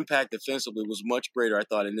his impact defensively was much greater, I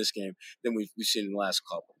thought, in this game than we've seen in the last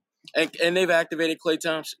couple. And they've activated Klay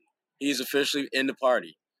Thompson. He's officially in the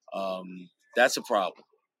party. That's a problem.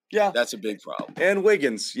 Yeah, that's a big problem. And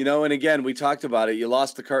Wiggins, and again, we talked about it. You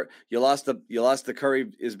lost the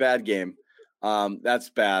Curry is bad game. That's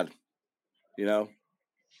bad. Did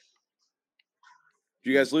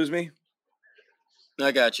you guys lose me?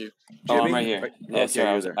 I got you. Jimmy? Oh, I'm right here. Yeah, okay,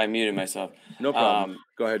 sorry, I muted myself. No problem.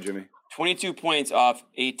 Go ahead, Jimmy. 22 points off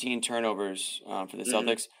 18 turnovers for the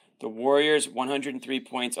Celtics. The Warriors, 103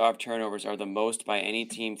 points off turnovers, are the most by any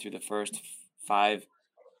team through the first 5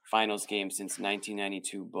 finals games since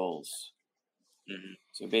 1992 Bulls.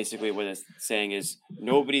 So basically what it's saying is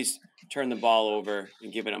nobody's turned the ball over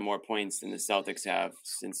and given up more points than the Celtics have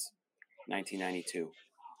since 1992.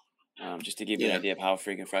 Just to give you an idea of how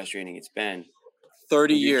freaking frustrating it's been.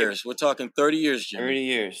 30 years. We're talking 30 years, Jimmy.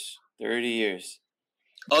 30 years.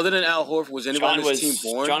 Other than Al Horford, was anybody on this team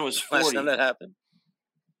born? John was 40. Last time that happened?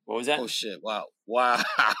 What was that? Oh, shit. Wow.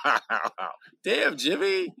 Damn,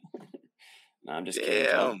 Jimmy. No, I'm just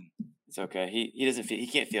kidding. Tom. It's okay. He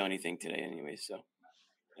can't feel anything today anyway, so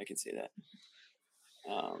I can say that.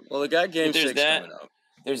 Well, they got game 6 coming up.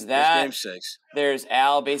 There's that. Game 6. There's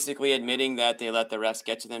Al basically admitting that they let the refs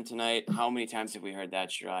get to them tonight. How many times have we heard that,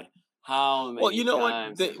 Sherrod? How many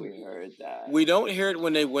times have we heard that? We don't hear it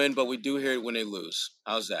when they win, but we do hear it when they lose.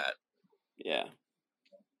 How's that? Yeah.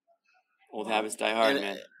 Old habits die hard,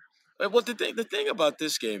 man. Well, the thing about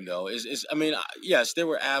this game though is I mean, yes, there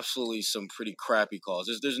were absolutely some pretty crappy calls.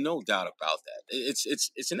 There's no doubt about that.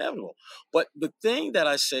 It's inevitable. But the thing that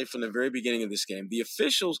I say from the very beginning of this game, the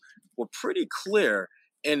officials were pretty clear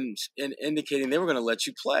in indicating they were going to let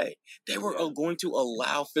you play. They were going to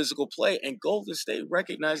allow physical play, and Golden State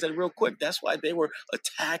recognized that real quick. That's why they were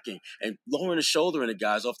attacking and lowering the shoulder in the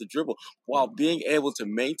guys off the dribble while being able to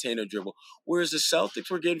maintain a dribble. Whereas the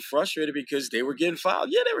Celtics were getting frustrated because they were getting fouled.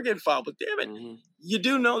 Yeah, they were getting fouled, but damn it, you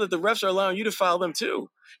do know that the refs are allowing you to foul them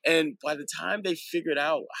too. And by the time they figured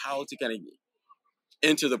out how to kind of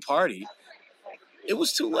enter the party, it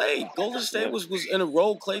was too late. Golden State was in a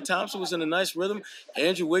roll. Klay Thompson was in a nice rhythm.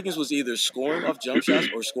 Andrew Wiggins was either scoring off jump shots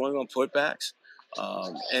or scoring on putbacks.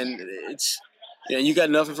 And you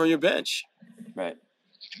got nothing from your bench. Right.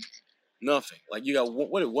 Nothing. Like you got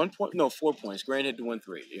 1 point? No, 4 points. Grant hit to 1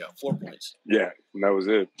 3. Yeah, 4 points. Yeah, and that was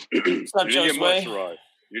it. You up, didn't get Josue? much, Rod.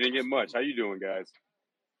 You didn't get much. How you doing, guys?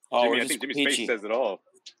 Oh, Jimmy, we're I just think Jimmy's peachy. face says it all.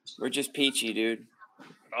 We're just peachy, dude.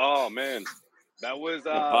 Oh man, that was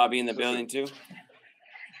Bobby in the listen, building too.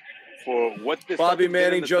 For what this Bobby Celtics did in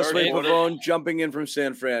Manning, the third Josue quarter, Pavone jumping in from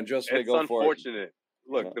San Fran. Josue, It's go for it. unfortunate.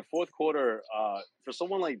 Look, the fourth quarter, for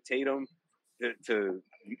someone like Tatum to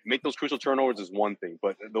make those crucial turnovers is one thing,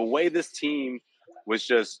 but the way this team was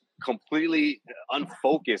just completely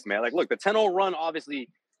unfocused, man. Like, look, the 10-0 run, obviously,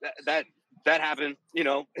 that happened. You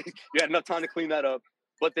know, you had enough time to clean that up.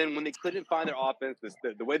 But then when they couldn't find their offense,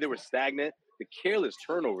 the way they were stagnant, the careless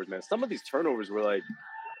turnovers, man. Some of these turnovers were like,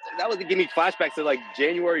 that was giving me flashbacks to like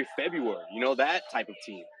January, February, you know, that type of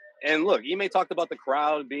team. And look, Ime talked about the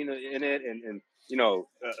crowd being in it and you know,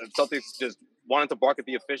 Celtics just wanted to bark at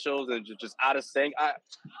the officials and just out of sync. I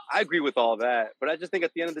agree with all that. But I just think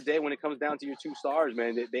at the end of the day, when it comes down to your two stars,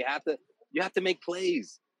 man, you have to make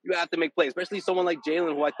plays. You have to make plays, especially someone like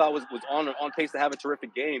Jalen, who I thought was on pace to have a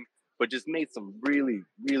terrific game, but just made some really,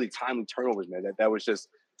 really timely turnovers, man. That was just,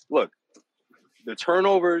 look, the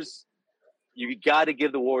turnovers, you got to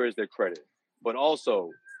give the Warriors their credit. But also,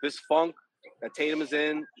 this funk that Tatum is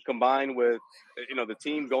in, combined with, you know, the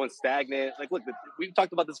team going stagnant. Like, look, we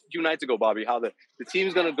talked about this a few nights ago, Bobby, how the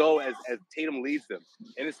team's going to go as Tatum leads them.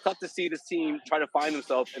 And it's tough to see this team try to find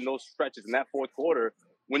themselves in those stretches in that fourth quarter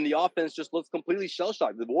when the offense just looks completely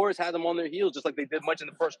shell-shocked. The Warriors had them on their heels just like they did much in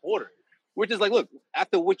the first quarter. Which is like, look,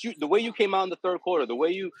 after the way you came out in the third quarter, the way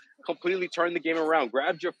you completely turned the game around,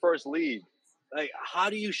 grabbed your first lead, like, how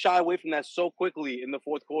do you shy away from that so quickly in the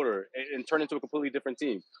fourth quarter and turn into a completely different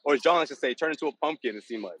team? Or as John likes to say, turn into a pumpkin, it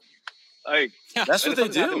seemed like. That's what they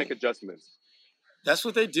do. Have to make adjustments. That's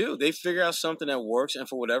what they do. They figure out something that works, and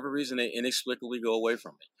for whatever reason, they inexplicably go away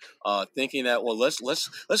from it, thinking that, well, let's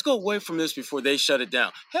go away from this before they shut it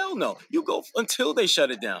down. Hell no, you go until they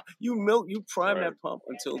shut it down. You prime that pump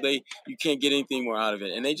until you can't get anything more out of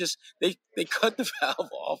it, and they cut the valve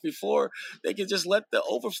off before they can just let the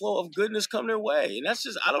overflow of goodness come their way. And that's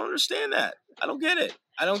just, I don't understand that. I don't get it.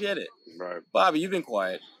 Right, Bobby, you've been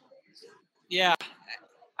quiet. Yeah,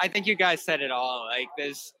 I think you guys said it all. Like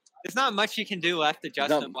there's not much you can do left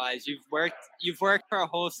adjustment-wise. You've worked for a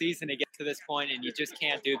whole season to get to this point, and you just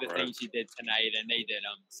can't do the things you did tonight, and they did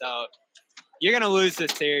them. So you're going to lose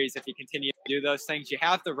this series if you continue to do those things. You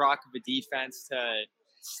have the rock of a defense to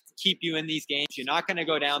keep you in these games. You're not going to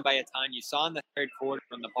go down by a ton. You saw in the third quarter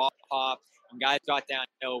when the ball popped, when guys got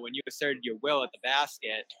downhill, when you asserted your will at the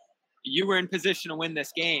basket, you were in position to win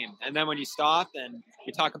this game. And then when you stop and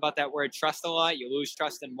you talk about that word trust a lot, you lose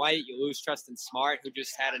trust in White, you lose trust in Smart, who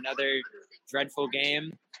just had another dreadful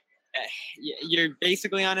game. You're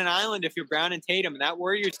basically on an island if you're Brown and Tatum. And that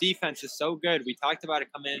Warriors defense is so good. We talked about it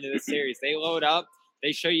coming into this series. They load up.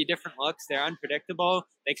 They show you different looks. They're unpredictable.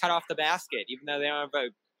 They cut off the basket, even though they don't have a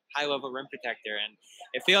high-level rim protector. And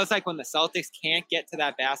it feels like when the Celtics can't get to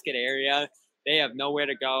that basket area, they have nowhere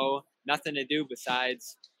to go, nothing to do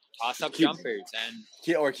besides toss up jumpers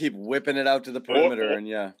and keep whipping it out to the perimeter or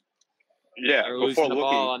losing the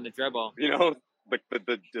ball on the dribble. You know, like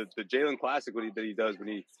the Jalen classic that he does when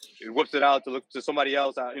he whips it out to look to somebody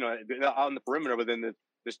else out, you know, out on the perimeter, but then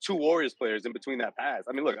there's two Warriors players in between that pass.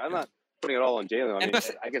 I mean, look, I'm not putting it all on Jalen. I mean,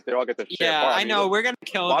 I guess they all get their share. Yeah, part. I know. Look, we're gonna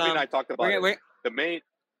kill Bobby them. and I talked about the main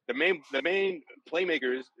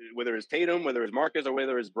playmakers, whether it's Tatum, whether it's Marcus, or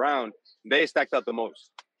whether it's Brown, they stacked up the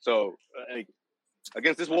most. So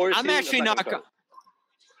against this Warriors I'm team, actually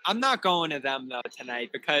I'm not going to them though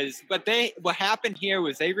tonight because what happened here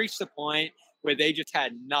was they reached the point where they just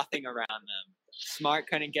had nothing around them. Smart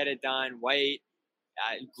couldn't get it done. White,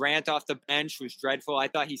 Grant off the bench was dreadful. I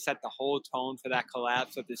thought he set the whole tone for that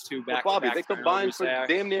collapse with his two back-to-back Bobby, they combined for there.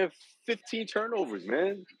 damn near 15 turnovers,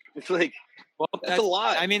 man. It's like, well, that's a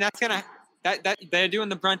lot. I mean, that's that they're doing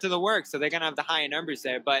the brunt of the work, so they're gonna have the higher numbers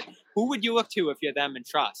there. But who would you look to if you're them and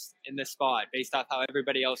trust in this spot based off how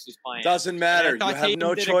everybody else is playing? Doesn't matter. You have Tatum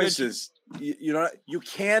no did a good- choices. You know, you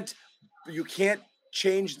can't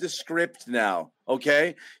change the script now.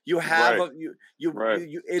 Okay, you have Right.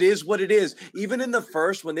 you it is what it is. Even in the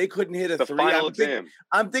first, when they couldn't hit a The three, final exam.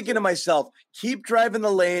 I'm thinking to myself, keep driving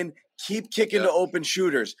the lane, keep kicking Yeah. to open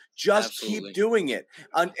shooters, just Absolutely. keep doing it.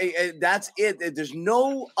 And that's it. There's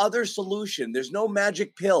no other solution. There's no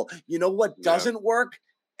magic pill. You know what Yeah. doesn't work?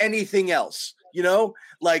 Anything else. You know,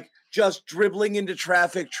 like just dribbling into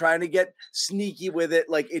traffic, trying to get sneaky with it.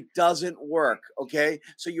 Like it doesn't work. Okay,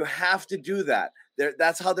 so you have to do that.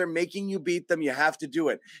 That's how they're making you beat them. You have to do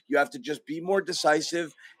it. You have to just be more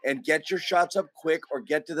decisive and get your shots up quick or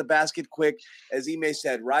get to the basket quick. As Ime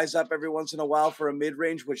said, rise up every once in a while for a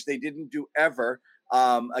mid-range, which they didn't do ever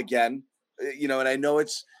again. You know, and I know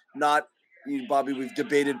it's not, Bobby, we've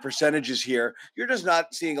debated percentages here. You're just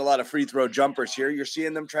not seeing a lot of free throw jumpers here. You're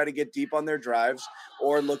seeing them try to get deep on their drives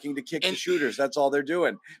or looking to kick the shooters. That's all they're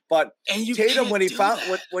doing. But And Tatum, when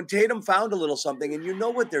Tatum found a little something, and you know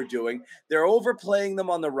what they're doing, they're overplaying them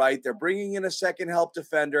on the right. They're bringing in a second help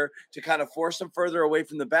defender to kind of force them further away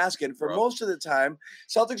from the basket. And for most of the time,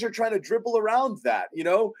 Celtics are trying to dribble around that, you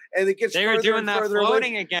know, and it gets They were further doing and that further away.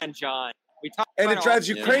 floating again, John. We talked And about it drives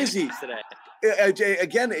all you this crazy. today.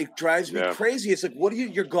 Again, it drives me crazy. It's like, what are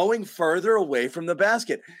you're going further away from the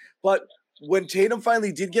basket. But when Tatum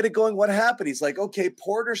finally did get it going, what happened? He's like, okay,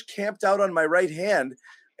 Porter's camped out on my right hand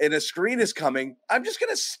and a screen is coming. I'm just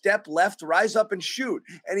going to step left, rise up and shoot.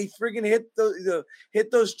 And he friggin'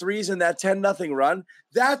 hit those threes in that 10-0 run.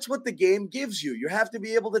 That's what the game gives you. You have to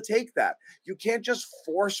be able to take that. You can't just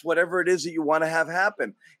force whatever it is that you want to have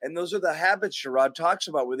happen. And those are the habits Sherrod talks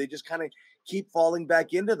about where they just kind of keep falling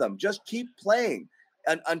back into them. Just keep playing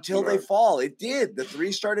until they fall. It did. The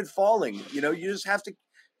three started falling. You know, you just have to.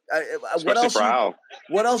 What else?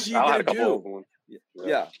 What else are you going to do?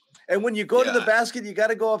 Yeah. And when you go to the basket, you got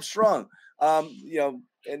to go up strong. You know,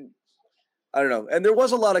 and I don't know. And there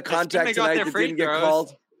was a lot of contact tonight that didn't get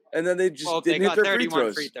called. And then they just didn't hit their free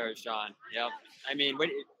throws. Free throws, John. Yep. I mean,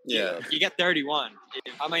 you get 31.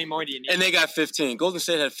 How many more do you need? And they got 15. Golden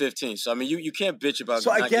State had 15. So, I mean, you can't bitch about. So,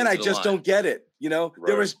 not again, getting I to the just line. don't get it. You know,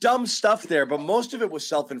 there was dumb stuff there, but most of it was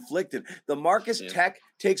self-inflicted. The Marcus Tech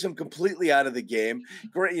takes him completely out of the game.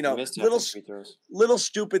 Great, you know, little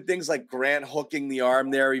stupid things like Grant hooking the arm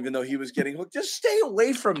there, even though he was getting hooked. Just stay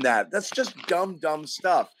away from that. That's just dumb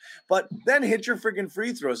stuff. But then hit your freaking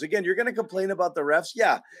free throws. Again, you're going to complain about the refs.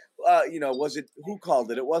 Yeah. You know, who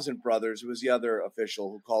called it? It wasn't Brothers. It was the other official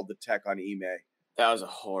who called the tech on Ime. That was a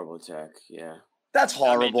horrible tech. Yeah. That's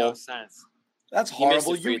horrible. That made no sense. That's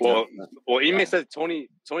horrible. Well, Ime said Tony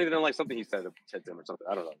didn't like something he said to him or something.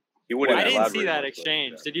 I don't know. He wouldn't. I didn't see elaborate that on it,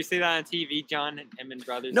 exchange. Did you see that on TV, John? Him and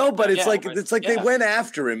Brothers. No, but it's like they went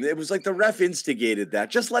after him. It was like the ref instigated that.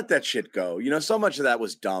 Just let that shit go. You know, so much of that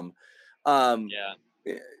was dumb. Yeah.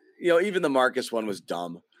 You know, even the Marcus one was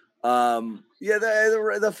dumb. Yeah,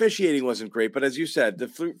 the officiating wasn't great, but as you said, the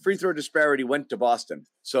free throw disparity went to Boston.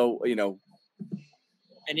 So, you know.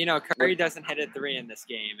 And, you know, Curry doesn't hit a three in this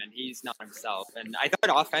game, and he's not himself. And I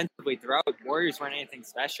thought offensively throughout, Warriors weren't anything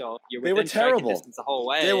special. They were terrible the whole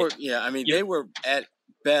way. They were, they were at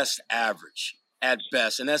best average, and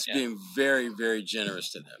that's being very, very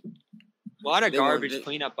generous to them. A lot of garbage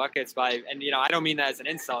cleanup buckets by, and, you know, I don't mean that as an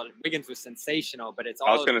insult. Wiggins was sensational, but it's all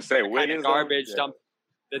I was going to say, Wiggins garbage dump.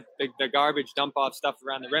 The garbage dump off stuff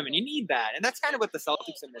around the rim, and you need that. And that's kind of what the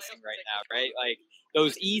Celtics are missing right now, right? Like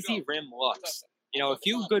those easy rim looks. You know, a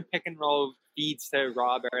few good pick and roll feeds to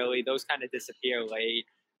Rob early, those kind of disappear late.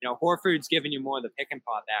 You know, Horford's giving you more of the pick and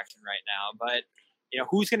pop action right now, but you know,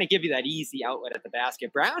 who's going to give you that easy outlet at the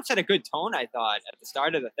basket? Brown set a good tone, I thought, at the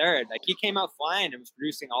start of the third. Like, he came out flying and was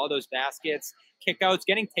producing all those baskets, kickouts.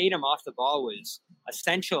 Getting Tatum off the ball was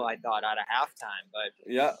essential, I thought, out of halftime. But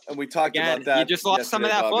yeah, and we talked about that. You just lost some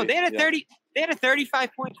of that flow. They had a Bobby. They had a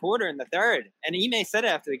 35-point quarter in the third, and Ime said it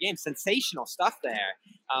after the game. Sensational stuff there.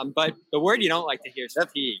 But the word you don't like to hear is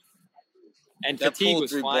fatigue. And that fatigue pull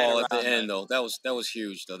was three flying ball at the around end, though. That was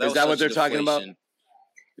huge, though. Is that what they're talking about?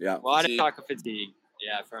 Yeah. A lot of talk of fatigue.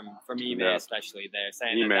 Yeah, from Ime especially there,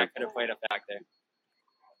 saying that could have played a factor.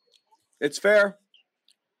 It's fair.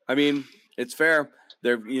 I mean, it's fair.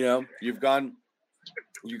 There, you know, you got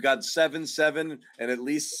 7-7 and at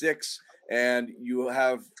least 6, and you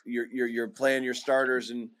have you're playing your starters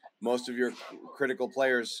and most of your critical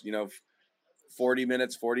players, you know, 40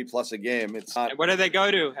 minutes, 40 plus a game. It's not. And what do they go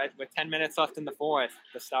to with 10 minutes left in the fourth?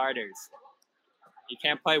 The starters. You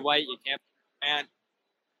can't play White. You can't play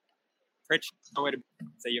Pritchard.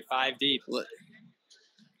 So you're 5 deep.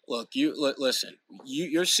 Look, listen.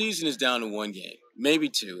 Your season is down to one game, maybe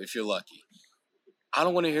two, if you're lucky. I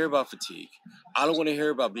don't want to hear about fatigue. I don't want to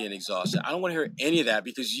hear about being exhausted. I don't want to hear any of that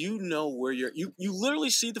because you know where you literally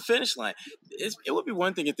see the finish line. It would be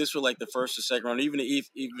one thing if this were like the first or second round, even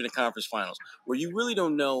the conference finals, where you really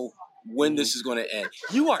don't know when this is going to end.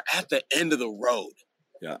 You are at the end of the road.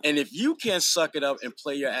 Yeah. And if you can't suck it up and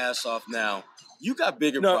play your ass off now, you got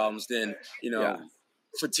bigger problems than,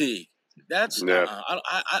 fatigue. That's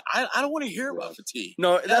I don't want to hear about fatigue.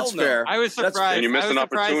 No, that's fair. I was surprised. And you missed an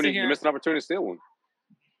opportunity. You missed an opportunity to steal one.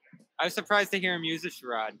 I was surprised to hear him use a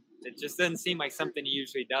Sherrod. It just doesn't seem like something he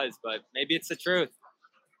usually does, but maybe it's the truth.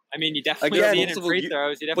 I mean, you definitely see it in free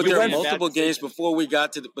throws. But there are multiple games before we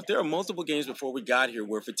got to. But there are multiple games before we got here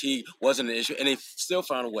where fatigue wasn't an issue, and they still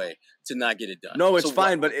found a way to not get it done. No, it's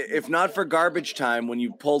fine. But if not for garbage time, when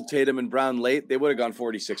you pulled Tatum and Brown late, they would have gone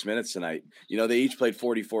 46 minutes tonight. They each played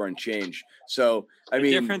 44 and change. So the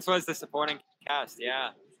difference was the supporting cast. Yeah.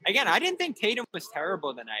 Again, I didn't think Tatum was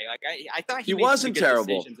terrible tonight. Like I thought he made wasn't some good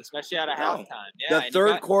terrible, decisions, especially out of halftime. Yeah, the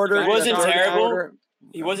third quarter, he wasn't terrible.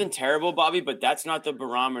 He wasn't terrible, Bobby, but that's not the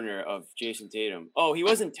barometer of Jason Tatum. Oh, he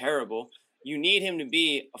wasn't terrible. You need him to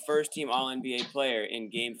be a first-team All-NBA player in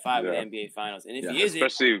Game 5 of the NBA Finals, and if he isn't,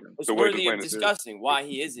 especially it's worthy of discussing why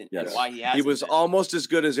he isn't and why he hasn't. He was almost as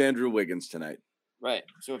good as Andrew Wiggins tonight. Right.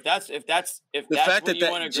 So if that's the fact what you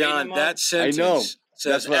want to grade John, him on, I that sentence know.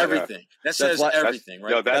 says everything. That says everything,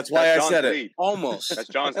 right? That's why I said it. Lead. Almost. That's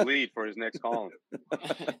John's lead for his next column.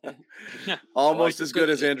 Almost as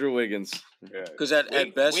good as Andrew Wiggins. Because at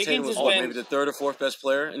best, Tatum was maybe the third or fourth best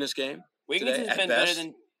player in this game. Wiggins has been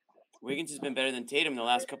better than Tatum in the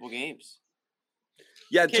last couple games.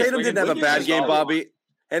 Yeah, Tatum didn't have a bad game, Bobby.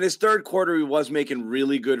 And his third quarter, he was making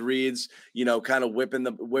really good reads. Kind of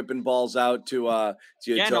whipping balls out to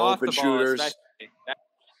open shooters.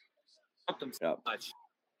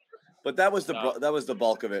 But that was the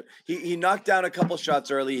bulk of it. He knocked down a couple shots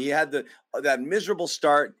early. He had that miserable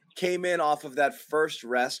start. Came in off of that first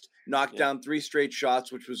rest, knocked down 3 straight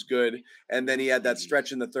shots, which was good. And then he had that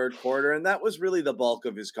stretch in the third quarter, and that was really the bulk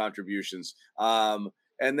of his contributions.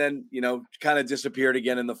 And then, kind of disappeared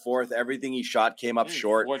again in the fourth. Everything he shot came up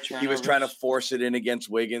short. He was trying to force it in against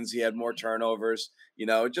Wiggins. He had more turnovers.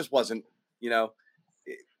 It just wasn't,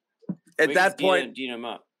 at that point. Beat him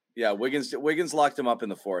up. Yeah, Wiggins locked him up in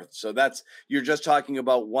the fourth. So you're just talking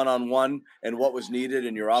about one-on-one and what was needed,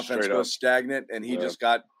 and your offense goes stagnant, and he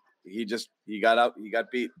got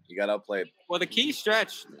beat. He got outplayed. Well, I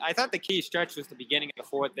thought the key stretch was the beginning of the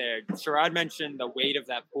fourth there. Sherrod mentioned the weight of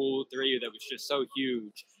that pull three that was just so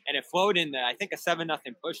huge. And it flowed into, I think, a 7-0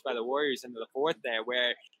 push by the Warriors into the fourth there,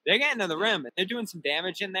 where they're getting to the rim and they're doing some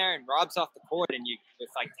damage in there, and Rob's off the court, and with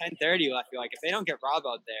like 10:30 left, you're like, if they don't get Rob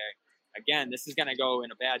out there, again, this is going to go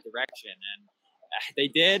in a bad direction. And they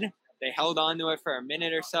did. They held on to it for a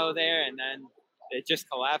minute or so there, and then it just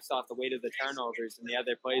collapsed off the weight of the turnovers and the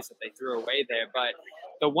other plays that they threw away there. But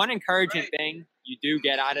the one encouraging thing you do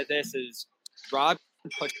get out of this is Rob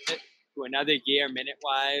pushed it to another gear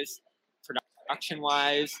minute-wise,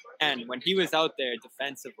 production-wise, and when he was out there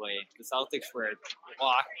defensively, the Celtics were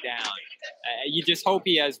locked down. You just hope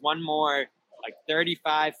he has one more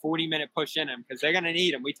 35, 40-minute push in him, because they're going to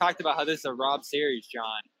need him. We talked about how this is a Rob series,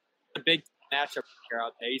 John. A big matchup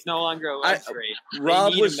out there. He's no longer a luxury.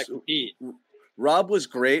 Rob need him to compete. Rob was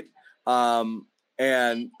great,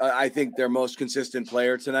 and I think their most consistent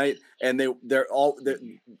player tonight. And they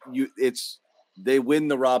win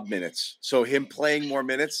the Rob minutes. So him playing more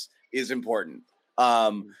minutes is important.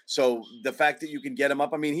 So the fact that you can get him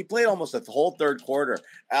up, I mean, he played almost the whole third quarter.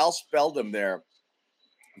 Al spelled him there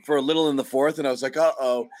for a little in the fourth, and I was like,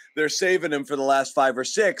 they're saving him for the last 5 or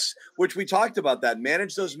 6, which we talked about that.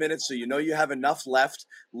 Manage those minutes so you have enough left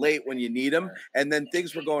late when you need them. And then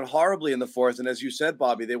things were going horribly in the fourth, and as you said,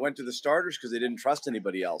 Bobby, they went to the starters because they didn't trust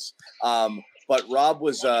anybody else. But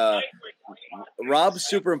Rob's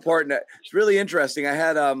super important. It's really interesting. I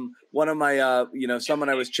had one of my someone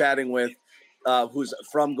I was chatting with who's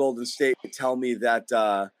from Golden State tell me that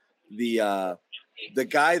the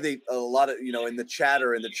guy a lot of in the chat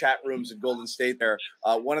rooms in Golden State there,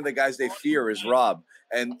 one of the guys they fear is Rob.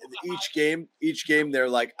 And each game they're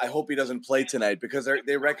like, I hope he doesn't play tonight, because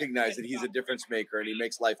they recognize that he's a difference maker and he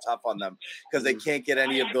makes life tough on them, because they can't get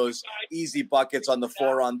any of those easy buckets on the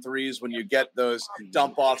 4-on-3s when you get those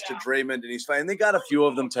dump offs to Draymond, and he's fine. And they got a few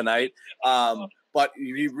of them tonight. But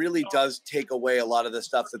he really does take away a lot of the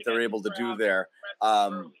stuff that they're able to do there.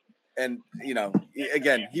 And,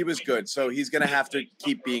 again, he was good. So he's going to have to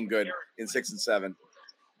keep being good in 6 and 7.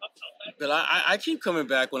 But I keep coming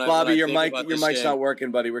back when Bobby, I your mic's not working,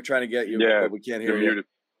 buddy. We're trying to get you, but we can't hear you.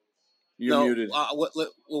 You're muted.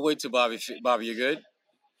 We'll wait till Bobby. Bobby, you good?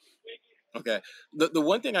 Okay. The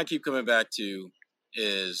one thing I keep coming back to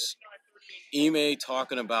is Ime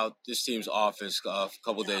talking about this team's offense a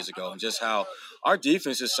couple days ago and just how our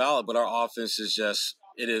defense is solid, but our offense is just,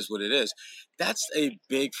 it is what it is. That's a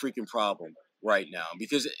big freaking problem right now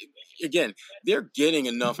because, again, they're getting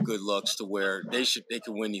enough good looks to where they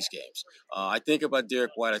can win these games. I think about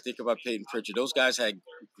Derek White. I think about Peyton Pritchard. Those guys had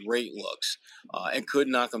great looks and could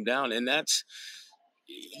knock them down, and that's –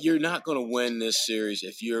 you're not going to win this series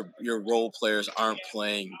if your role players aren't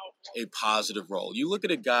playing a positive role. You look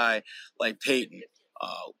at a guy like Peyton,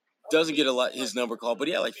 doesn't get his number called, but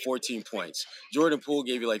he had like 14 points. Jordan Poole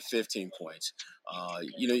gave you like 15 points.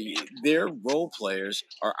 Their role players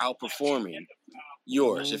are outperforming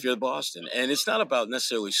yours if you're Boston. And it's not about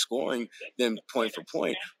necessarily scoring them point for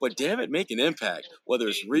point, but damn it, make an impact, whether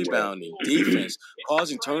it's rebounding, defense,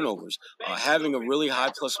 causing turnovers, having a really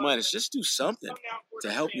high plus minus. Just do something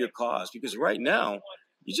to help your cause because right now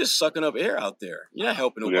you're just sucking up air out there. You're not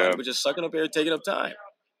helping nobody, but just sucking up air, taking up time.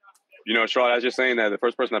 Sean, I was just saying that the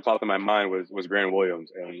first person that popped in my mind was Grant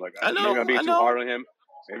Williams. And maybe I'm being too hard on him.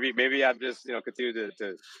 Maybe I've just, continued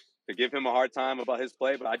to give him a hard time about his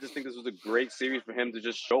play, but I just think this was a great series for him to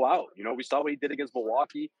just show out. We saw what he did against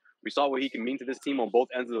Milwaukee. We saw what he can mean to this team on both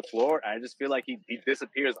ends of the floor. And I just feel like he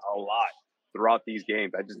disappears a lot throughout these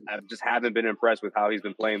games. I just haven't been impressed with how he's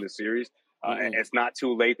been playing this series. And it's not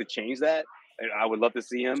too late to change that. And I would love to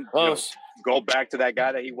see him go back to that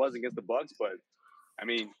guy that he was against the Bucks. But I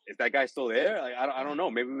mean, is that guy still there? I don't know.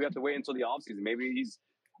 Maybe we have to wait until the offseason. Maybe he's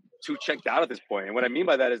too checked out at this point. And what I mean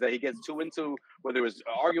by that is that he gets too into whether it's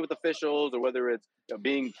arguing with officials or whether it's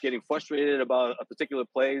getting frustrated about a particular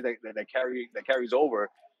play that carries over.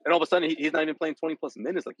 And all of a sudden he's not even playing 20 plus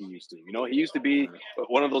minutes like he used to. He used to be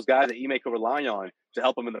one of those guys that Ime could rely on to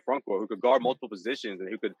help him in the front court, who could guard multiple positions and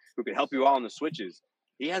who could help you out on the switches.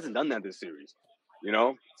 He hasn't done that this series.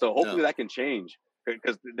 So hopefully that can change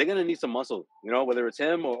because they're going to need some muscle, whether it's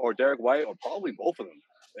him or Derek White or probably both of them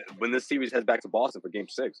when this series heads back to Boston for Game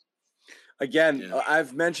 6. Again,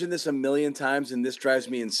 I've mentioned this a million times, and this drives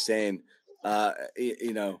me insane. This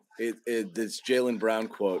Jaylen Brown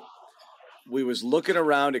quote. We was looking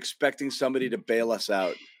around expecting somebody to bail us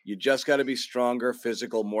out. You just got to be stronger,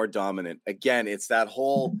 physical, more dominant. Again, it's that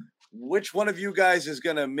whole which one of you guys is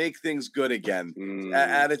going to make things good again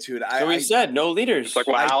attitude. So he said no leaders. It's like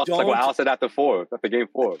what Al said after Game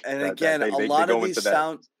 4. And again, a lot of these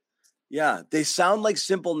sound – yeah, they sound like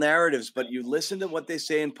simple narratives, but you listen to what they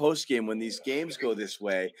say in postgame when these games go this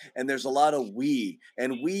way, and there's a lot of we,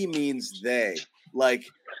 and we means they, like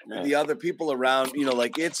the other people around,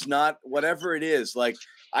 like it's not whatever it is. Like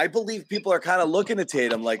I believe people are kind of looking at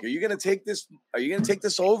Tatum, like, are you going to take this? Are you going to take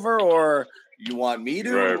this over, or you want me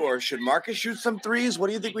to, or should Marcus shoot some threes? What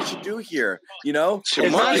do you think we should do here?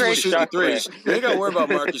 Marcus shooting threes. You ain't got to worry about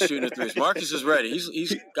Marcus shooting threes. Marcus is ready.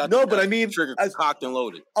 He's got trigger cocked and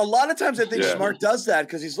loaded. A lot of times I think Smart does that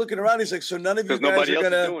because he's looking around. He's like, so none of you guys are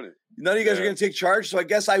gonna. None of you guys are going to take charge, so I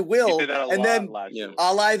guess I will. And then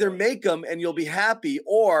I'll either make them and you'll be happy,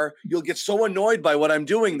 or you'll get so annoyed by what I'm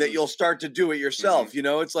doing that you'll start to do it yourself.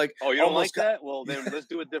 It's like, oh, you don't like that? Well, then let's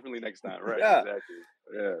do it differently next time, right? Yeah. Exactly.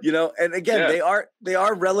 Yeah. And again, they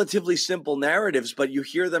are relatively simple narratives, but you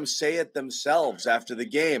hear them say it themselves after the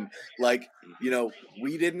game. Like,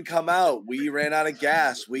 we didn't come out. We ran out of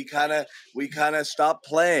gas. We kind of stopped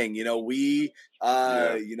playing. We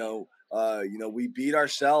beat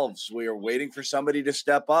ourselves. We are waiting for somebody to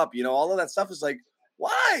step up. All of that stuff is like,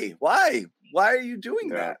 why are you doing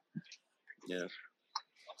that? Yeah.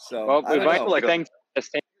 So we might think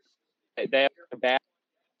they have bad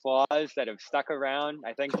flaws that have stuck around.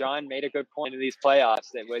 I think John made a good point in these playoffs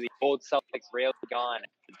that where the old Celtics railed gone.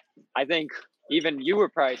 I think even you were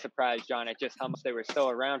probably surprised, John, at just how much they were still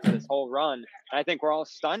around for this whole run. And I think we're all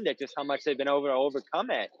stunned at just how much they've been able to overcome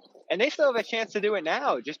it. And they still have a chance to do it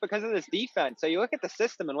now just because of this defense. So you look at the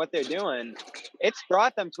system and what they're doing, it's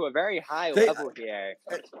brought them to a very high level here.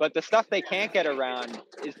 But the stuff they can't get around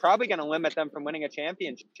is probably going to limit them from winning a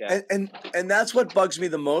championship. And that's what bugs me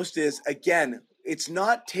the most is, again, it's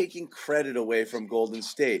not taking credit away from Golden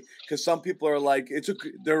State because some people are like,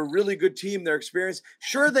 they're a really good team. They're experienced.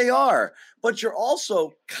 Sure, they are. But you're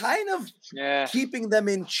also kind of keeping them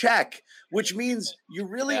in check, which means you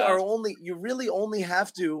really only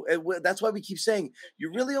have to. That's why we keep saying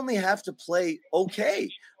you really only have to play okay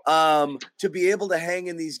to be able to hang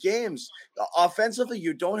in these games. Offensively,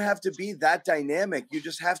 you don't have to be that dynamic. You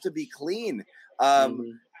just have to be clean.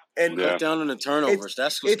 And cut down on the turnovers.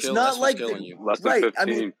 That's what's killing, that's what's killing you. Right. I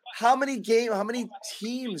mean, how many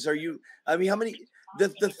teams are you? I mean,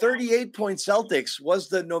 the 38-point Celtics was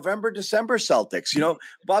the November-December Celtics. You know,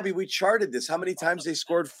 Bobby, we charted this. How many times they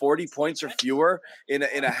scored 40 points or fewer in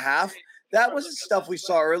a half? That was the stuff we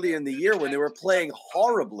saw earlier in the year when they were playing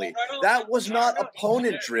horribly. That was not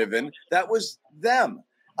opponent-driven. That was them.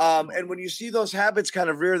 And when you see those habits kind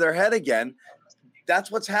of rear their head again, that's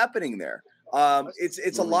what's happening there.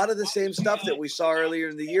 It's a lot of the same stuff that we saw earlier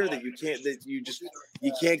in the year that you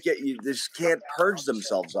just can't purge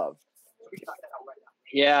themselves of.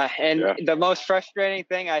 Yeah, and the most frustrating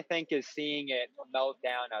thing I think is seeing it melt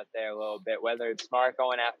down out there a little bit, whether it's Smart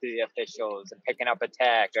going after the officials and picking up a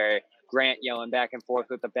tech, or Grant yelling back and forth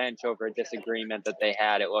with the bench over a disagreement that they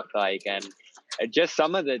had, it looked like. And just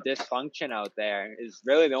some of the dysfunction out there is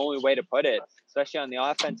really the only way to put it, especially on the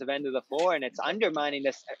offensive end of the floor. And it's undermining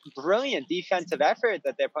this brilliant defensive effort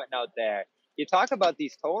that they're putting out there. You talk about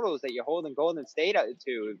these totals that you're holding Golden State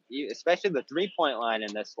to, especially the three-point line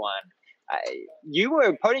in this one. You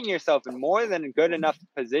were putting yourself in more than a good enough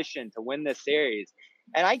position to win this series.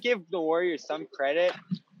 And I give the Warriors some credit,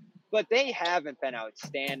 but they haven't been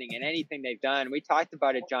outstanding in anything they've done. We talked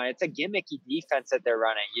about it, John. It's a gimmicky defense that they're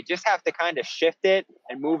running. You just have to kind of shift it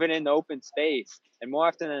and move it into open space. And more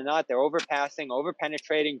often than not, they're overpassing,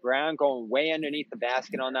 over-penetrating, Brown going way underneath the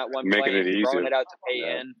basket on that one play, throwing it out to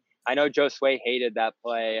Payton. I know Joe Sway hated that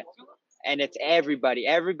play. And it's everybody.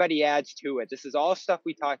 Everybody adds to it. This is all stuff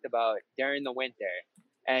we talked about during the winter.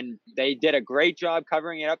 And they did a great job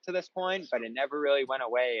covering it up to this point, but it never really went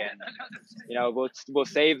away. And, you know, we'll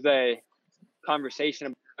save the conversation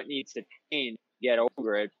about what needs to change, get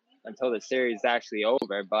over it until the series is actually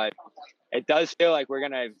over. But it does feel like we're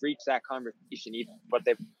going to reach that conversation, even what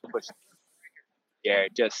they've pushed here.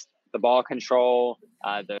 Just the ball control,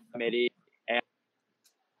 the committee, and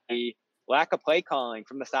the lack of play calling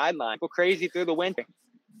from the sideline. Go crazy through the winter.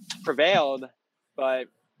 Prevailed, but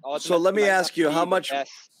so let me ask you, how much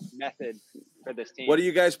best method for this team? What are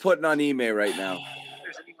you guys putting on Ime right now?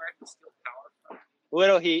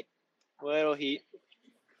 Little heat. A little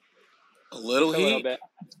bit.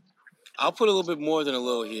 I'll put a little bit more than a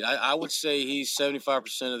little heat. I would say he's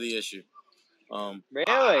 75% of the issue. Really?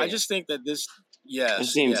 I just think that this. Yes, it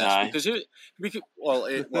seems high. Because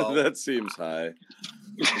that seems high.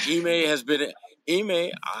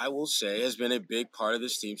 Ime, I will say, has been a big part of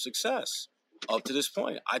this team's success up to this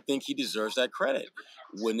point. I think he deserves that credit.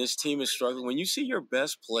 When this team is struggling, when you see your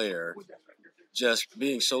best player just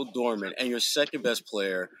being so dormant and your second best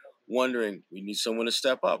player wondering, we need someone to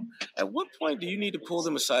step up. At what point do you need to pull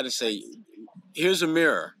them aside and say, here's a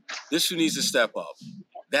mirror. This who needs to step up.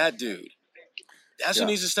 That dude. That's who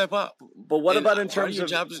needs to step up. But what about in terms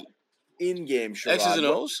of in-game, Sherrod? X's and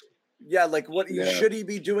O's? Yeah, like should he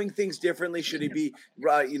be doing things differently? Should he be,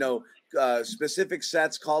 specific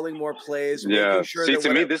sets, calling more plays, making sure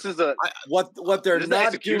to me, this is what they're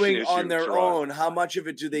not doing on their own. How much of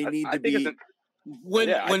it do they need to be?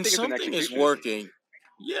 When something is working,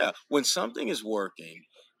 when something is working,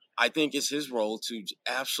 I think it's his role to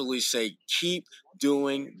absolutely say, keep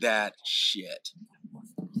doing that shit.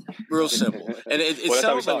 Real simple. And it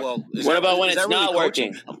sounds like, what about when it's not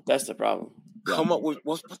working? That's the problem. Come up with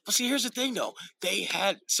but see, here's the thing though. They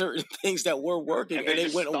had certain things that were working and they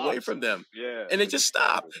went away from them. Yeah. And they just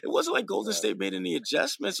stopped. It wasn't like Golden State made any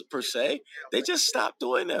adjustments per se. They just stopped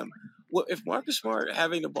doing them. Well, if Marcus Smart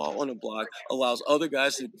having the ball on the block allows other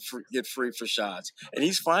guys to get free for shots and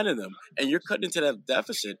he's finding them and you're cutting into that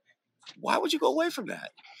deficit, why would you go away from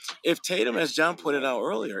that? If Tatum, as John pointed out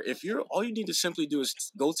earlier, all you need to simply do is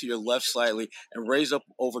go to your left slightly and raise up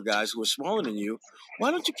over guys who are smaller than you,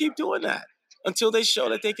 why don't you keep doing that until they show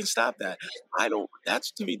that they can stop that?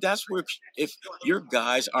 That's where, if your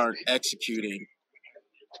guys aren't executing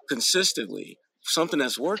consistently something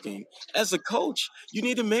that's working, as a coach, you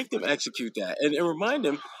need to make them execute that and remind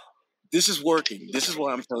them, this is working. This is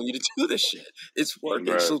why I'm telling you to do this shit. It's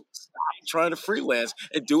working. Right. So stop trying to freelance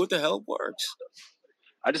and do what the hell works.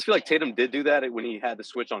 I just feel like Tatum did do that when he had the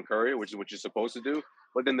switch on Curry, which is what you're supposed to do.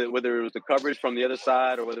 But then whether it was the coverage from the other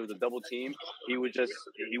side or whether it was a double team, he would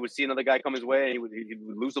see another guy come his way and he would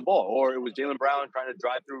lose the ball. Or it was Jaylen Brown trying to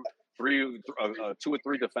drive through two or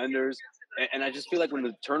three defenders. And I just feel like when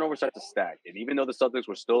the turnovers start to stack, and even though the Celtics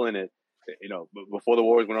were still in it, before the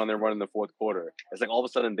Warriors went on their run in the fourth quarter, it's like all of a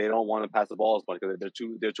sudden they don't want to pass the ball as much because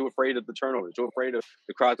they're too afraid of the turnover. They're too afraid of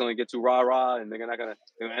the crowd's going to get too rah-rah and they're going to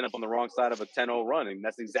end up on the wrong side of a 10-0 run. And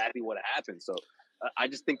that's exactly what happened. So I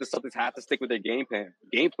just think the Celtics have to stick with their game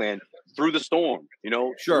plan through the storm,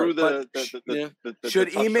 Sure, through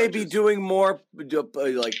should Ime be doing more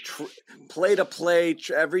play to play,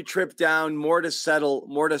 every trip down, more to settle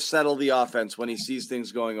the offense when he sees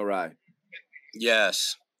things going awry?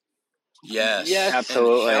 Yes. Yes. Yes,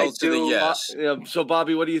 absolutely. Held to the yes. So,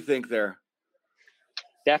 Bobby, what do you think there?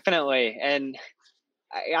 Definitely. And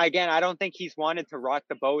again, I don't think he's wanted to rock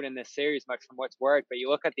the boat in this series much from what's worked, but you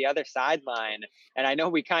look at the other sideline, and I know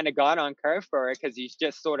we kind of got on Kerr for it because he's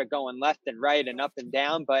just sort of going left and right and up and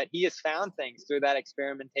down, but he has found things through that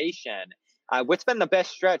experimentation. What's been the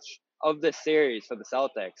best stretch of this series for the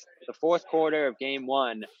Celtics? The fourth quarter of game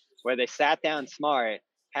one, where they sat down smart,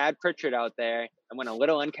 had Pritchard out there, and went a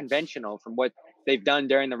little unconventional from what they've done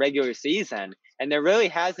during the regular season. And there really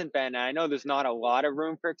hasn't been, I know there's not a lot of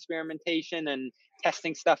room for experimentation and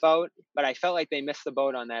testing stuff out, but I felt like they missed the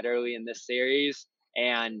boat on that early in this series,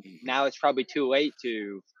 and now it's probably too late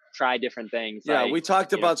to try different things. Yeah, like, we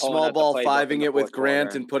talked about small ball fiving it with Grant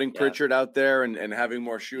quarter. and putting Pritchard out there and having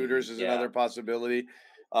more shooters is another possibility.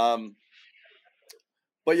 But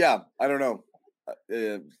yeah, I don't know.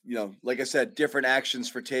 Like I said, different actions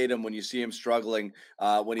for Tatum when you see him struggling,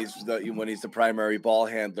 when he's the primary ball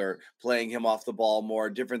handler, playing him off the ball more,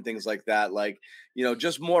 different things like that. Like,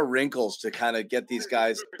 just more wrinkles to kind of get these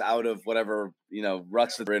guys out of whatever,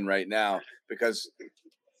 ruts that they're in right now, because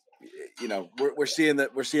we're seeing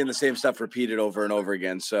the same stuff repeated over and over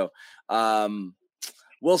again. So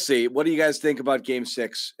we'll see. What do you guys think about Game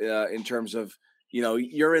 6 in terms of,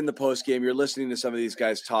 you're in the post game, you're listening to some of these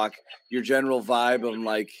guys talk, your general vibe of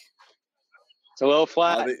like, it's a little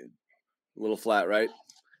flat, right?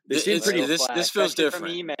 They seem pretty. This feels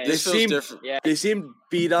different. This feels different. Yeah. They seem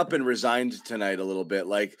beat up and resigned tonight a little bit.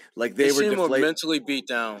 Like they were more mentally beat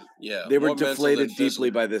down. Yeah, they were deflated deeply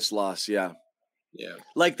by this loss. Yeah. Yeah.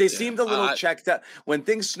 Like they seemed a little checked out. When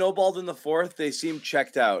things snowballed in the fourth, they seemed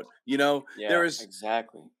checked out. There is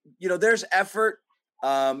exactly. There's effort.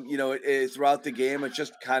 Throughout the game, it's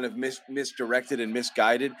just kind of misdirected and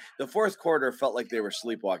misguided. The fourth quarter felt like they were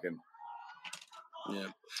sleepwalking.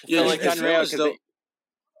 Yeah, like unreal.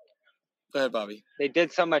 Go ahead, Bobby. They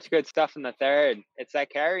did so much good stuff in the third. It's that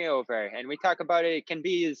carryover, and we talk about it. It can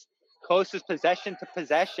be as close as possession to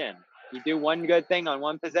possession. You do one good thing on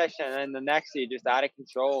one possession, and then the next you're just out of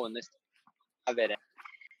control, and this of it.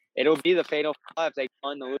 It'll be the fatal flaw if they go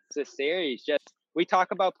on to lose this series. We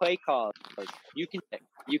talk about play calls. You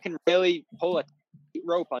can really pull a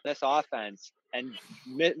rope on this offense and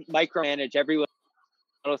micromanage every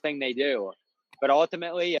little thing they do. But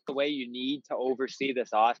ultimately, the way you need to oversee this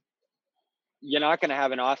offense, you're not going to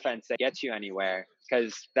have an offense that gets you anywhere,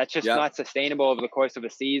 because that's just not sustainable over the course of a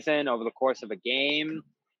season, over the course of a game.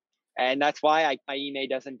 And that's why Ime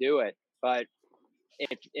doesn't do it. But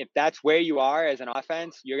if that's where you are as an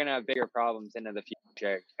offense, you're going to have bigger problems into the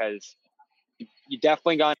future, because you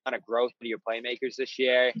definitely got on a growth to your playmakers this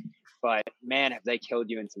year, but man, have they killed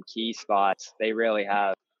you in some key spots. They really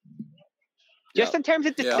have. Just in terms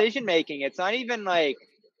of decision making, it's not even like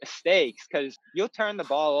mistakes, because you'll turn the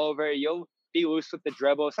ball over, you'll be loose with the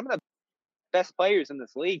dribble. Some of the best players in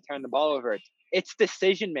this league turn the ball over. It's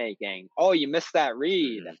decision making. Oh, you missed that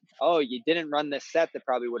read. Oh, you didn't run this set that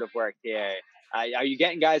probably would have worked here. Are you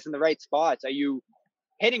getting guys in the right spots? Are you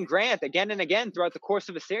hitting Grant again and again throughout the course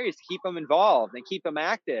of a series to keep him involved and keep him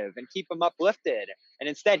active and keep him uplifted? And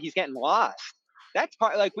instead he's getting lost. That's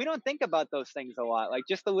part, like, we don't think about those things a lot. Like,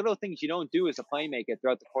 just the little things you don't do as a playmaker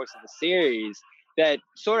throughout the course of the series that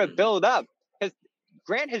sort of build up. Because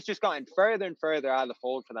Grant has just gotten further and further out of the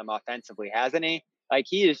fold for them offensively, hasn't he? Like,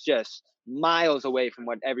 he is just miles away from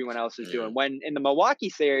what everyone else is doing. When in the Milwaukee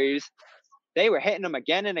series, they were hitting him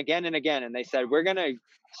again and again and again. And they said, we're going to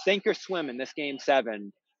sink or swim in this game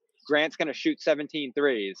 7. Grant's going to shoot 17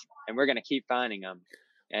 threes, and we're going to keep finding him.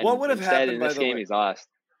 And what would have happened in this game? He's lost.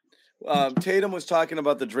 Tatum was talking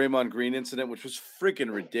about the Draymond Green incident, which was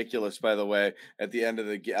freaking ridiculous, by the way, at the end of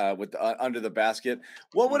the under the basket.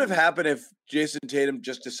 What would have happened if Jason Tatum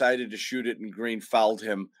just decided to shoot it and Green fouled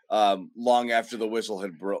him long after the whistle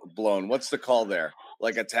had blown? What's the call there?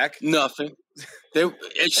 Like a tech? Nothing.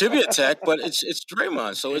 It should be a tech, but it's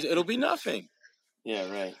Draymond, so it'll be nothing.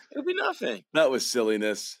 Yeah, right. It'll be nothing. That was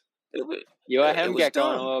silliness. You let him get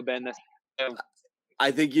going a little bit in this. I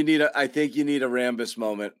think you need a Rambis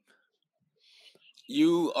moment.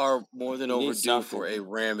 You are more than overdue for a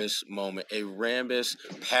Rambis moment, a Rambis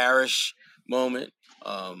Parrish moment.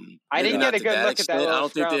 I didn't get a good look at that. I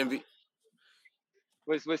don't think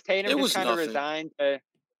was Tatum just kind of resigned to.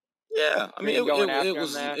 Yeah, I mean,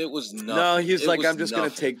 it was nothing. No, he's like, I'm just going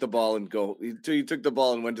to take the ball and go. He took the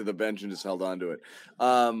ball and went to the bench and just held on to it.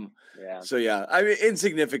 So, yeah, I mean,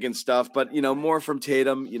 insignificant stuff, but, more from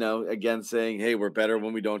Tatum, again, saying, hey, we're better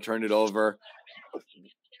when we don't turn it over.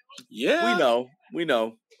 Yeah. We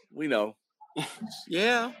know.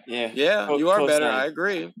 Yeah. You are better. I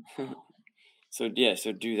agree. So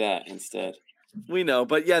do that instead. We know,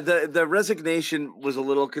 but yeah, the resignation was a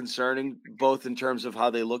little concerning, both in terms of how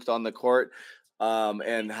they looked on the court,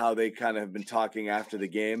 and how they kind of have been talking after the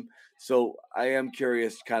game. So I am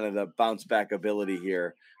curious, kind of the bounce back ability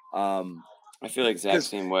here. I feel the exact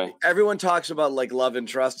same way. Everyone talks about like love and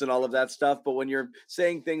trust and all of that stuff, but when you're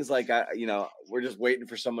saying things like, we're just waiting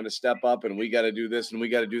for someone to step up and we got to do this and we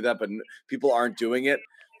got to do that, but people aren't doing it.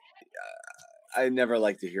 I never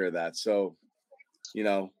like to hear that. So,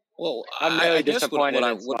 Well, I'm really disappointed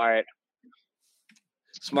in Smart.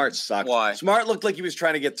 Smart sucked. Why? Smart looked like he was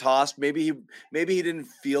trying to get tossed. Maybe he didn't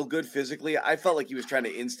feel good physically. I felt like he was trying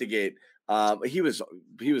to instigate. He was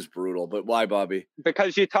brutal. But why, Bobby?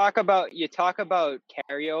 Because you talk about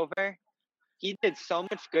carryover. He did so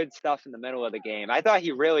much good stuff in the middle of the game. I thought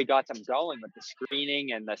he really got them going with the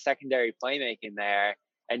screening and the secondary playmaking there,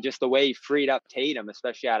 and just the way he freed up Tatum,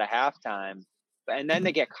 especially out of halftime. And then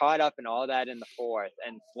they get caught up in all that in the fourth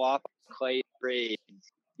and flop Clay free.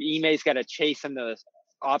 Ime's got to chase him to the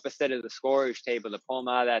opposite of the scorer's table to pull him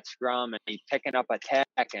out of that scrum, and he's picking up a tech.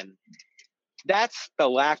 And that's the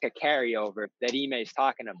lack of carryover that Ime's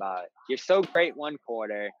talking about. You're so great one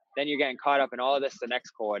quarter, then you're getting caught up in all of this the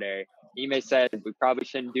next quarter. Ime said we probably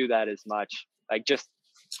shouldn't do that as much.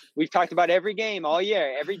 We've talked about every game all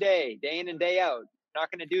year, every day, day in and day out.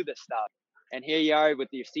 Not going to do this stuff. And here you are with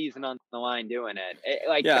your season on the line doing it.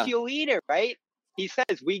 If you're a leader, right? He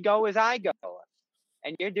says, we go as I go.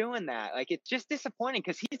 And you're doing that. It's just disappointing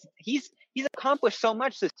because he's accomplished so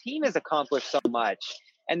much. This team has accomplished so much.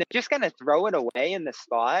 And they're just going to throw it away in the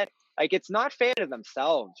spot. It's not fair to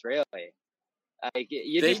themselves, really.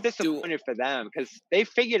 You're just disappointed for them because they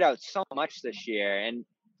figured out so much this year. And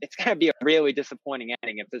it's going to be a really disappointing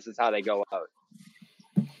ending if this is how they go out.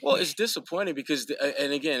 Well, it's disappointing because,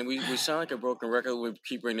 and again, we sound like a broken record. We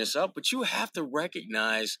keep bringing this up, but you have to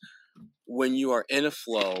recognize when you are in a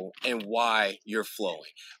flow and why you're flowing.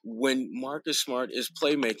 When Marcus Smart is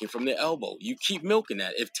playmaking from the elbow, you keep milking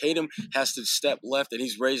that. If Tatum has to step left and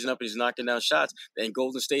he's raising up and he's knocking down shots, then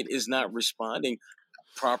Golden State is not responding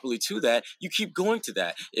properly to that, you keep going to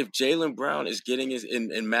that. If Jaylen Brown is getting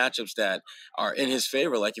in matchups that are in his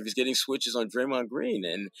favor, like if he's getting switches on Draymond Green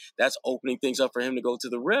and that's opening things up for him to go to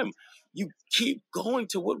the rim, you keep going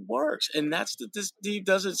to what works. And that's this team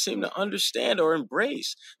doesn't seem to understand or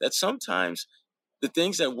embrace that sometimes the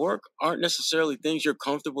things that work aren't necessarily things you're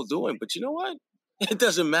comfortable doing. But you know what? It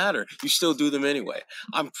doesn't matter. You still do them anyway.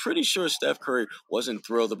 I'm pretty sure Steph Curry wasn't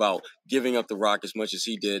thrilled about giving up the rock as much as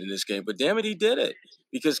he did in this game. But damn it, he did it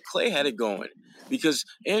because Clay had it going, because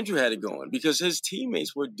Andrew had it going, because his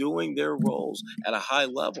teammates were doing their roles at a high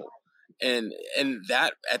level. And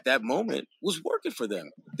that at that moment was working for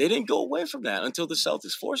them. They didn't go away from that until the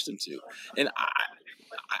Celtics forced them to. And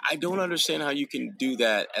I don't understand how you can do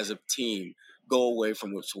that as a team. Go away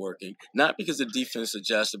from what's working, not because the defense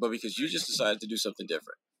adjusted, but because you just decided to do something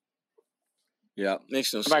different. Yeah,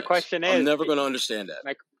 makes no sense. My question is, I'm never going to understand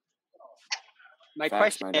that. My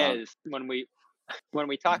question is, when we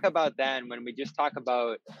talk about when we just talk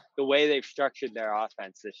about the way they've structured their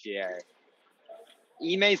offense this year,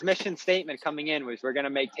 Ime's mission statement coming in was, we're going to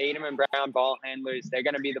make Tatum and Brown ball handlers. They're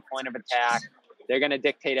going to be the point of attack. They're going to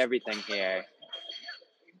dictate everything here.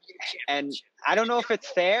 And I don't know if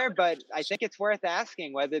it's fair, but I think it's worth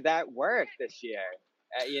asking whether that worked this year.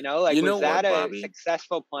 Was that a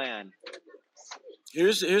successful plan?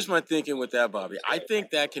 Here's my thinking with that, Bobby. I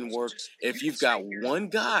think that can work if you've got one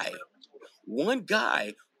guy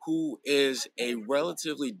who is a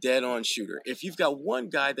relatively dead-on shooter. If you've got one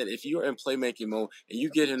guy that if you're in playmaking mode and you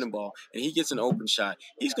get him the ball and he gets an open shot,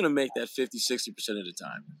 he's going to make that 50, 60% of the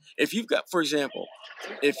time. If you've got, for example,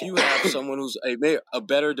 if you have someone who's a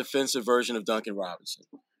better defensive version of Duncan Robinson,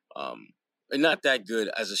 and not that good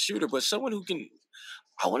as a shooter, but someone who can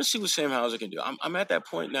 – I want to see what Sam Hauser can do. I'm at that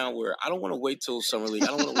point now where I don't want to wait till Summer League. I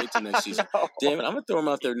don't want to wait till next season. No. Damn it, I'm going to throw him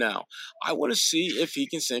out there now. I want to see if he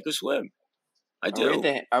can sink or swim. I do.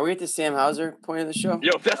 Are we at the Sam Hauser point of the show?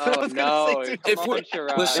 Yo, that's what I was going to say,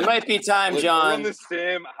 too. It might be time, John. On the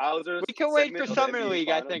Sam Hauser we can wait for Summer League,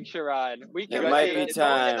 I think, Sherrod. It might be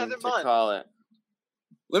time to call it.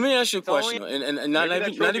 Let me ask you a question, and not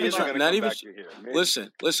even trying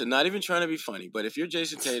to be funny, but if you're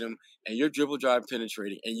Jason Tatum and you're dribble drive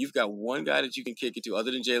penetrating and you've got one guy that you can kick it to other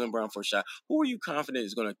than Jaylen Brown for a shot, who are you confident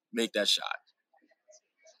is going to make that shot?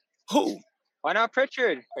 Who? Why not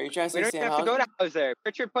Pritchard? Are you trying to say Sam Hauser? We don't have to go to Hauser.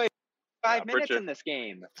 Pritchard played 5 minutes in this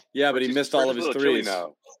game. Yeah, but he missed all of his threes.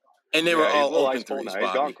 And they were he's a all little open ice cold threes, now. He's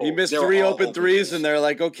gone Bobby. cold. He missed They were 3 all open open threes, threes. and they're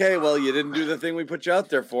like, okay, well, you didn't do the thing we put you out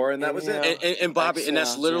there for, and that was it. And Bobby, and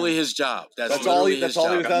that's literally his job. That's all he his was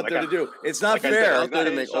job. out there to do. It's not Like I said, fair. he's Out there to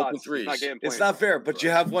not make hitting open shots. He's threes. not getting It's points. not fair, but you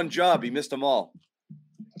have one job. You missed them all.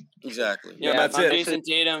 Exactly. Yeah, that's if I'm it. Jason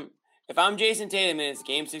Tatum, if I'm Jason Tatum and it's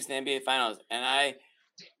Game 6 of the NBA Finals, and I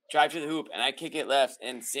drive to the hoop and I kick it left,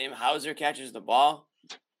 and Sam Hauser catches the ball,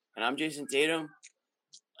 and I'm Jason Tatum,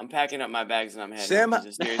 I'm packing up my bags and I'm heading. Sam- home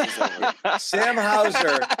 'cause this series is over.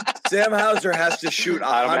 Sam Hauser has to shoot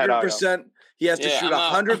I'm head out, 100%. He has to Yeah, shoot I'm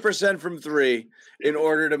out. 100% from 3 in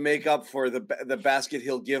order to make up for the basket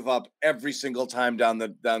he'll give up every single time down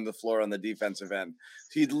the floor on the defensive end.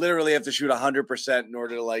 He'd literally have to shoot 100% in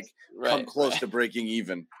order to come Right, close right. to breaking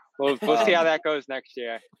even. We'll see how that goes next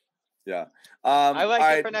year. Yeah. I like all it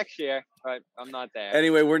right. for next year, but I'm not there.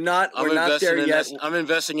 Anyway, we're not there yet. I'm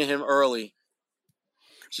investing in him early.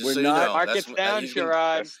 Just We're so not- you know. Market's That's- down, he's gonna-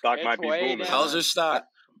 Sherrod. that stock It's might be way booming. down. Hauser stock.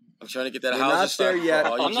 I'm trying to get that We're Hauser not stock. there yet.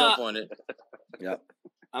 All you I'm jump not- on it. Yeah.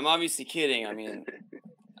 I'm obviously kidding. I mean,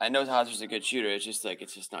 I know Hauser's a good shooter. It's just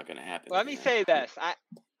not going to happen. Let me say this.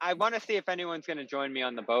 I want to see if anyone's going to join me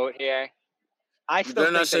on the boat here. I still better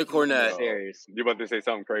think not say they can win this Cornette. series. You're about to say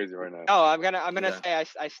something crazy right now. No, I'm gonna Yeah. say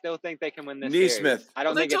I still think they can win this Neesmith. series. I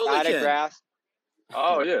don't They think it's totally out of can. grasp.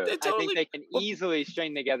 Oh yeah. They I totally. think they can easily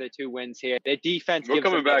string together 2 wins here. Their defense We're gives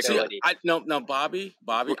them coming the back See, here. ability. Bobby,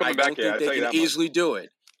 We're I coming don't back here, think I'll they tell you can that much. easily do it.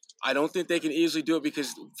 I don't think they can easily do it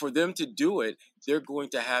because for them to do it, they're going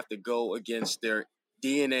to have to go against their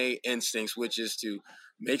DNA instincts, which is to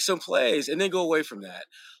make some plays and then go away from that.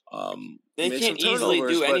 They make can't some easily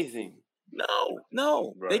turnovers, do but- anything.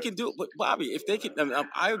 No, they Right. can do it. But Bobby, if they can,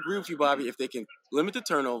 I agree with you, Bobby. If they can limit the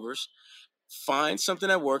turnovers, find something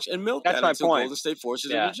that works, and milk That's that my until point. Golden State forces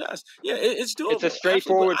Yeah. them to adjust. Yeah, it's doable. It's a Absolutely.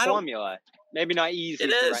 straightforward I don't- formula. Maybe not easy,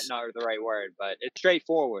 It is. not the right word, but it's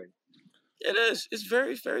straightforward. It is. It's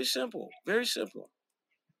very, very simple. Very simple.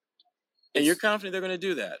 And you're confident they're going to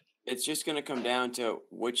do that. It's just going to come down to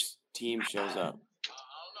which team shows up.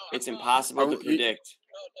 It's impossible to predict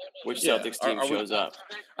which Yeah, Celtics are- team are we- shows up.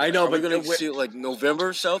 I know, Are we but going to see like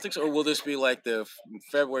November Celtics, or will this be like the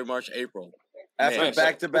February, March, April? after Man.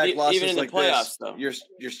 back-to-back Even losses in the like playoffs, this, though.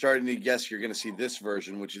 you're starting to guess you're going to see this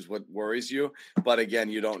version, which is what worries you. But again,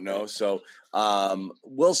 you don't know, so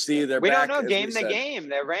we'll see. They're We back, don't know as game we to said. game.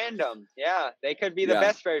 They're random. Yeah, they could be the Yeah.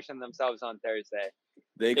 best version of themselves on Thursday.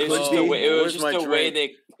 They It could was just be. the way. It was Where's just my the way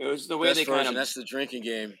drink? they. It was the way Best they version. kind of. That's the drinking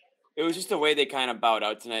game. It was just the way they kind of bowed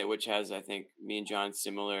out tonight, which has, I think, me and John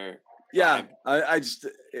similar. Yeah, vibe. I just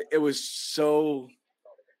it was so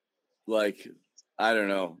like I don't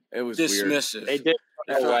know. It was weird. Dismissive. They did It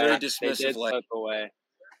slip felt away. very They dismissive. did Like slip away.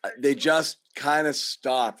 They just kind of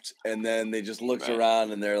stopped, and then they just looked Right.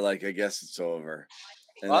 around, and they're like, "I guess it's over."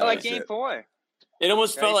 And Well, that like was game it. 4. It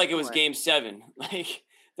almost Very felt like it was similar. Game 7, like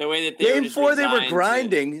the way that they were Game just 4, they were resigned to-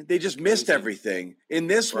 grinding. They just missed losing. everything. In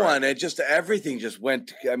this Right. one, everything just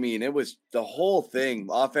went. I mean, it was the whole thing,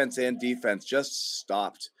 offense and defense, just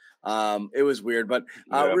stopped. It was weird, but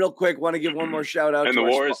Yeah. real quick, want to give one more shout out And to the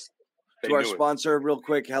our Warriors. they to our knew it. sponsor, real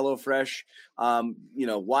quick, HelloFresh.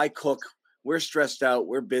 Why cook? We're stressed out.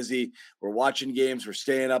 We're busy. We're watching games. We're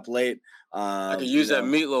staying up late. I could use that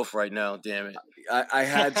meatloaf right now. Damn it. I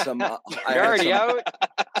had some. I You're had already out.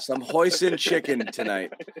 some hoisin chicken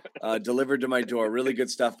tonight, delivered to my door. Really good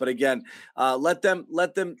stuff. But again, let them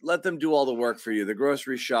do all the work for you. The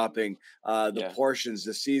grocery shopping, the Yeah. portions,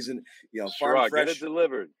 the season. Farm Sherrod, get fresh. it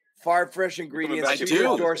delivered. Far fresh ingredients back to to your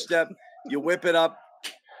business. doorstep. You whip it up.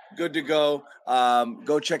 Good to go.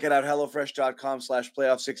 Go check it out.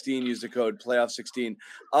 HelloFresh.com/playoff16. Use the code playoff16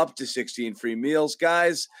 up to 16 free meals.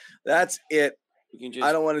 Guys, that's it. You can just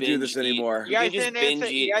I don't wanna do binge this eat- anymore. You You can guys just didn't binge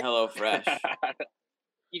answer- eat you guys- HelloFresh.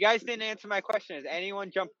 You guys didn't answer my question. Is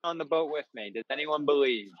anyone jumping on the boat with me? Does anyone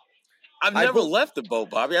believe? I've I never bel- left the boat,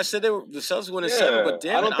 Bobby. I said the Celtics won in 7, but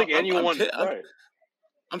damn I don't it, think anyone. Right.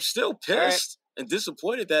 I'm still pissed and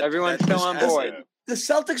disappointed that Everyone's that still this on hasn't- board. The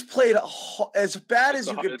Celtics played as bad as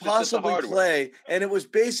you could It's just the possibly hardware. play, and it was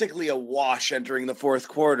basically a wash entering the fourth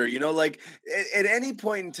quarter. At any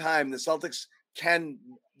point in time, the Celtics can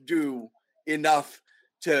do enough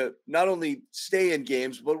to not only stay in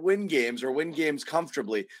games, but win games or win games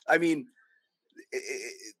comfortably. I mean,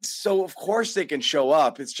 so of course they can show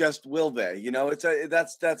up. It's just, will they?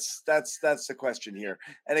 That's the question here.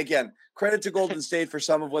 And again, credit to Golden State for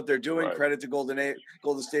some of what they're doing. Right. Credit to Golden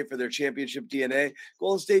State for their championship DNA.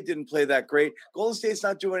 Golden State didn't play that great. Golden State's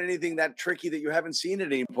not doing anything that tricky that you haven't seen at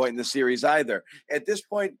any point in the series either. At this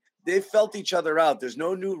point, they've felt each other out. There's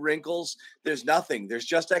no new wrinkles. There's nothing. There's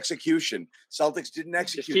just execution. Celtics didn't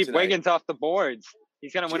Just execute keep tonight. Wiggins off the boards.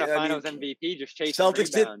 He's going to win a I mean, Finals MVP just chasing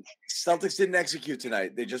Celtics rebounds. Celtics didn't execute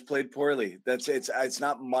tonight. They just played poorly. It's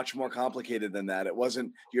not much more complicated than that. It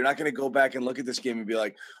wasn't. You're not going to go back and look at this game and be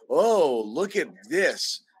like, "Oh, look at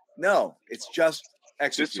this." No, it's just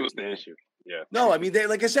execution. This was the issue. Yeah. No, I mean,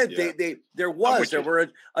 like I said, Yeah. there were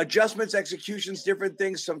adjustments, executions, different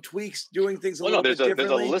things, some tweaks, doing things a little bit differently.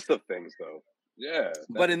 There's a list of things though. Yeah.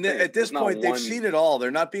 But at this point, they've seen it all. They're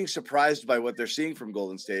not being surprised by what they're seeing from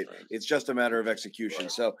Golden State. Right. It's just a matter of execution.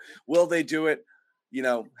 Right. So will they do it?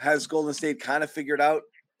 Has Golden State kind of figured out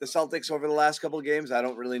the Celtics over the last couple of games? I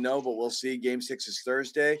don't really know, but we'll see. Game 6 is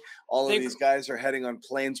Thursday. All of these guys are heading on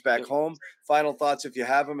planes back home. Final thoughts if you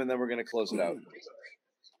have them, and then we're going to close it out.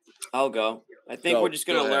 I'll go. I think we're just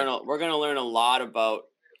going to learn. We're going to learn a lot about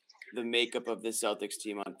the makeup of the Celtics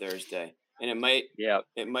team on Thursday. And it might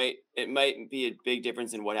be a big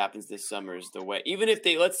difference in what happens this summer is the way, even if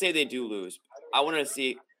let's say they do lose, I want to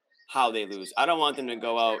see how they lose. I don't want them to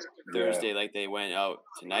go out Thursday like they went out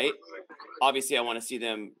tonight. Obviously I want to see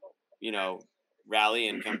them, rally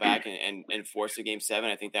and come back and force a game 7.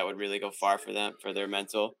 I think that would really go far for them, for their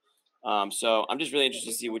mental. So I'm just really interested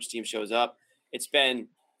to see which team shows up. It's been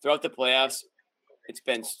throughout the playoffs. It's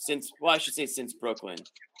been since Brooklyn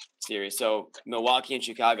series. So Milwaukee and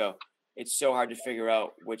Chicago, it's so hard to figure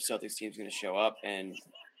out which Celtics team is going to show up. And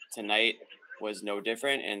tonight was no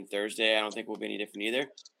different. And Thursday, I don't think will be any different either.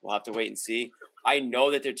 We'll have to wait and see. I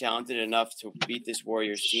know that they're talented enough to beat this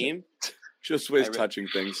Warriors team. Just ways touching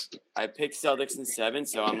things. I picked Celtics in 7,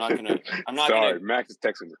 so I'm not gonna. Max is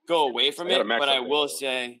texting me. Go away from it, but I will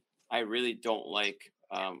say I really don't like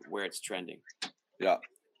where it's trending. Yeah.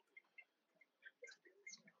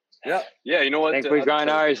 Yeah, you know what? I think we've gone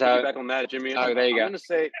ours out. Back on that, Jimmy. Oh, there you go. I'm gonna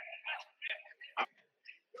say,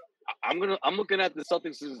 I'm looking at the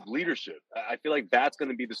Celtics' leadership. I feel like that's going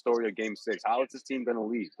to be the story of Game 6. How is this team going to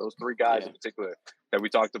lead? Those 3 guys in particular that we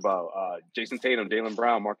talked about: Jason Tatum, Jaylen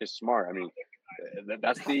Brown, Marcus Smart. I mean,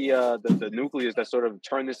 that's the nucleus that sort of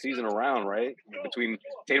turned this season around, right? Between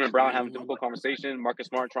Tatum and Brown having a difficult conversation, Marcus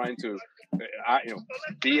Smart trying to,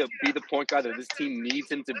 be the point guard that this team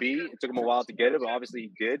needs him to be. It took him a while to get it, but obviously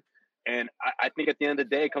he did. And I think at the end of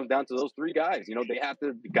the day, it comes down to those 3 guys. They have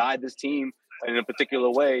to guide this team in a particular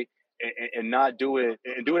way and not do it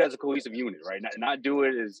and do it as a cohesive unit, right? Not do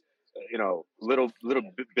it as little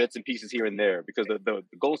bits and pieces here and there, because the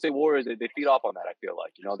Golden State Warriors, they feed off on that. I feel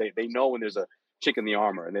like they know when there's a chink in the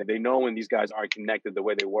armor, and they know when these guys aren't connected the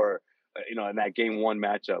way they were, in that Game 1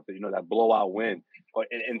 matchup, that blowout win,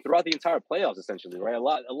 and throughout the entire playoffs, essentially, right? A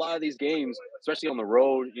lot of these games, especially on the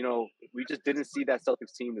road, we just didn't see that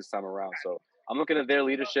Celtics team this time around. So I'm looking at their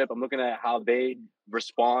leadership. I'm looking at how they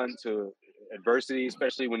respond to adversity,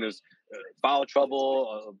 especially when there's foul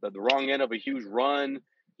trouble, the wrong end of a huge run.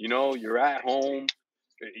 You're at home.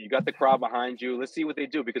 You got the crowd behind you. Let's see what they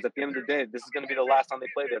do, because at the end of the day, this is going to be the last time they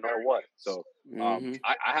play there, no matter what. So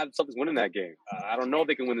I have Celtics winning that game. I don't know if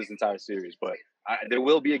they can win this entire series, but there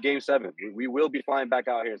will be a Game 7. We will be flying back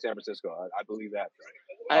out here in San Francisco. I believe that.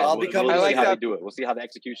 We'll see how they do it. We'll see how the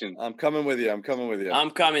execution. I'm coming with you. I'm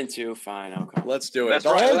coming too. Fine. I'm coming. Let's do it. That's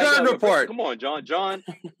the right. whole guard report. Come on, John.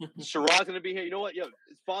 Sherrod's going to be here. You know what? Yo,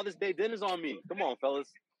 it's Father's Day dinner's on me. Come on, fellas.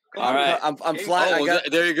 All right. I'm flying.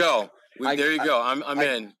 There you go. There you go. I'm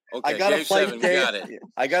in. Okay. I got Game a flight 7. day. We got it.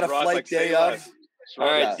 I got a flight day of. All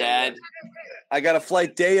right, Dad. I got a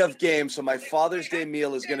flight day of game, so my Father's Day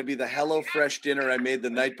meal is going to be the HelloFresh dinner I made the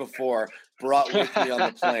night before, brought with me on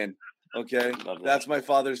the plane. Okay, that's my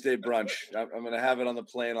Father's Day brunch. I'm going to have it on the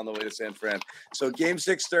plane on the way to San Fran. So Game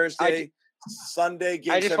 6 Thursday, Sunday,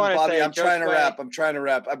 Game 7, Bobby. I'm trying to wrap.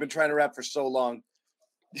 I've been trying to wrap for so long.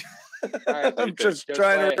 Right, I'm just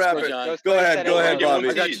trying to wrap it. Go ahead, Bobby.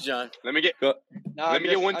 I got you, John. Let me get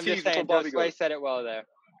one tease before Bobby goes. Joe said it well there.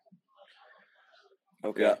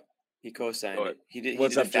 Okay. Yeah. He co-signed it. He did.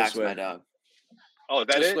 What's he up, did fax Josue? my dog. Oh,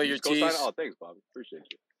 that's it. Your tease. Oh, thanks, Bobby. Appreciate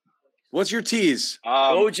you. What's your tease?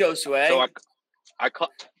 Go, Josue. So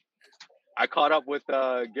I caught up with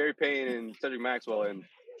Gary Payne and Cedric Maxwell, and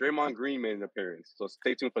Draymond Green made an appearance. So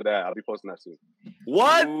stay tuned for that. I'll be posting that soon.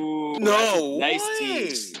 What? Ooh, no. Nice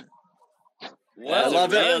tease. I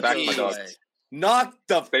love it. Back my dog. Knock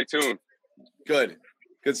the. Stay tuned. Good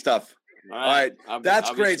stuff. All right. That's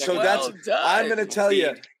great. So I'm going to tell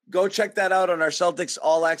you, go check that out on our Celtics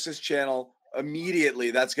All Access channel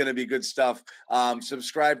immediately. That's going to be good stuff.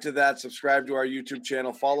 Subscribe to that. Subscribe to our YouTube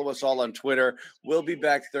channel. Follow us all on Twitter. We'll be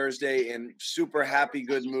back Thursday in super happy,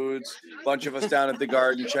 good moods. Bunch of us down at the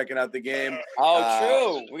Garden checking out the game. Oh,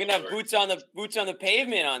 true. We're going to have boots on the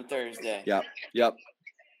pavement on Thursday. Yep.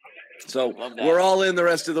 So we're all in the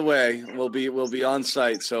rest of the way. We'll be on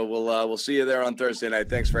site. So we'll see you there on Thursday night.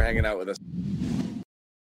 Thanks for hanging out with us.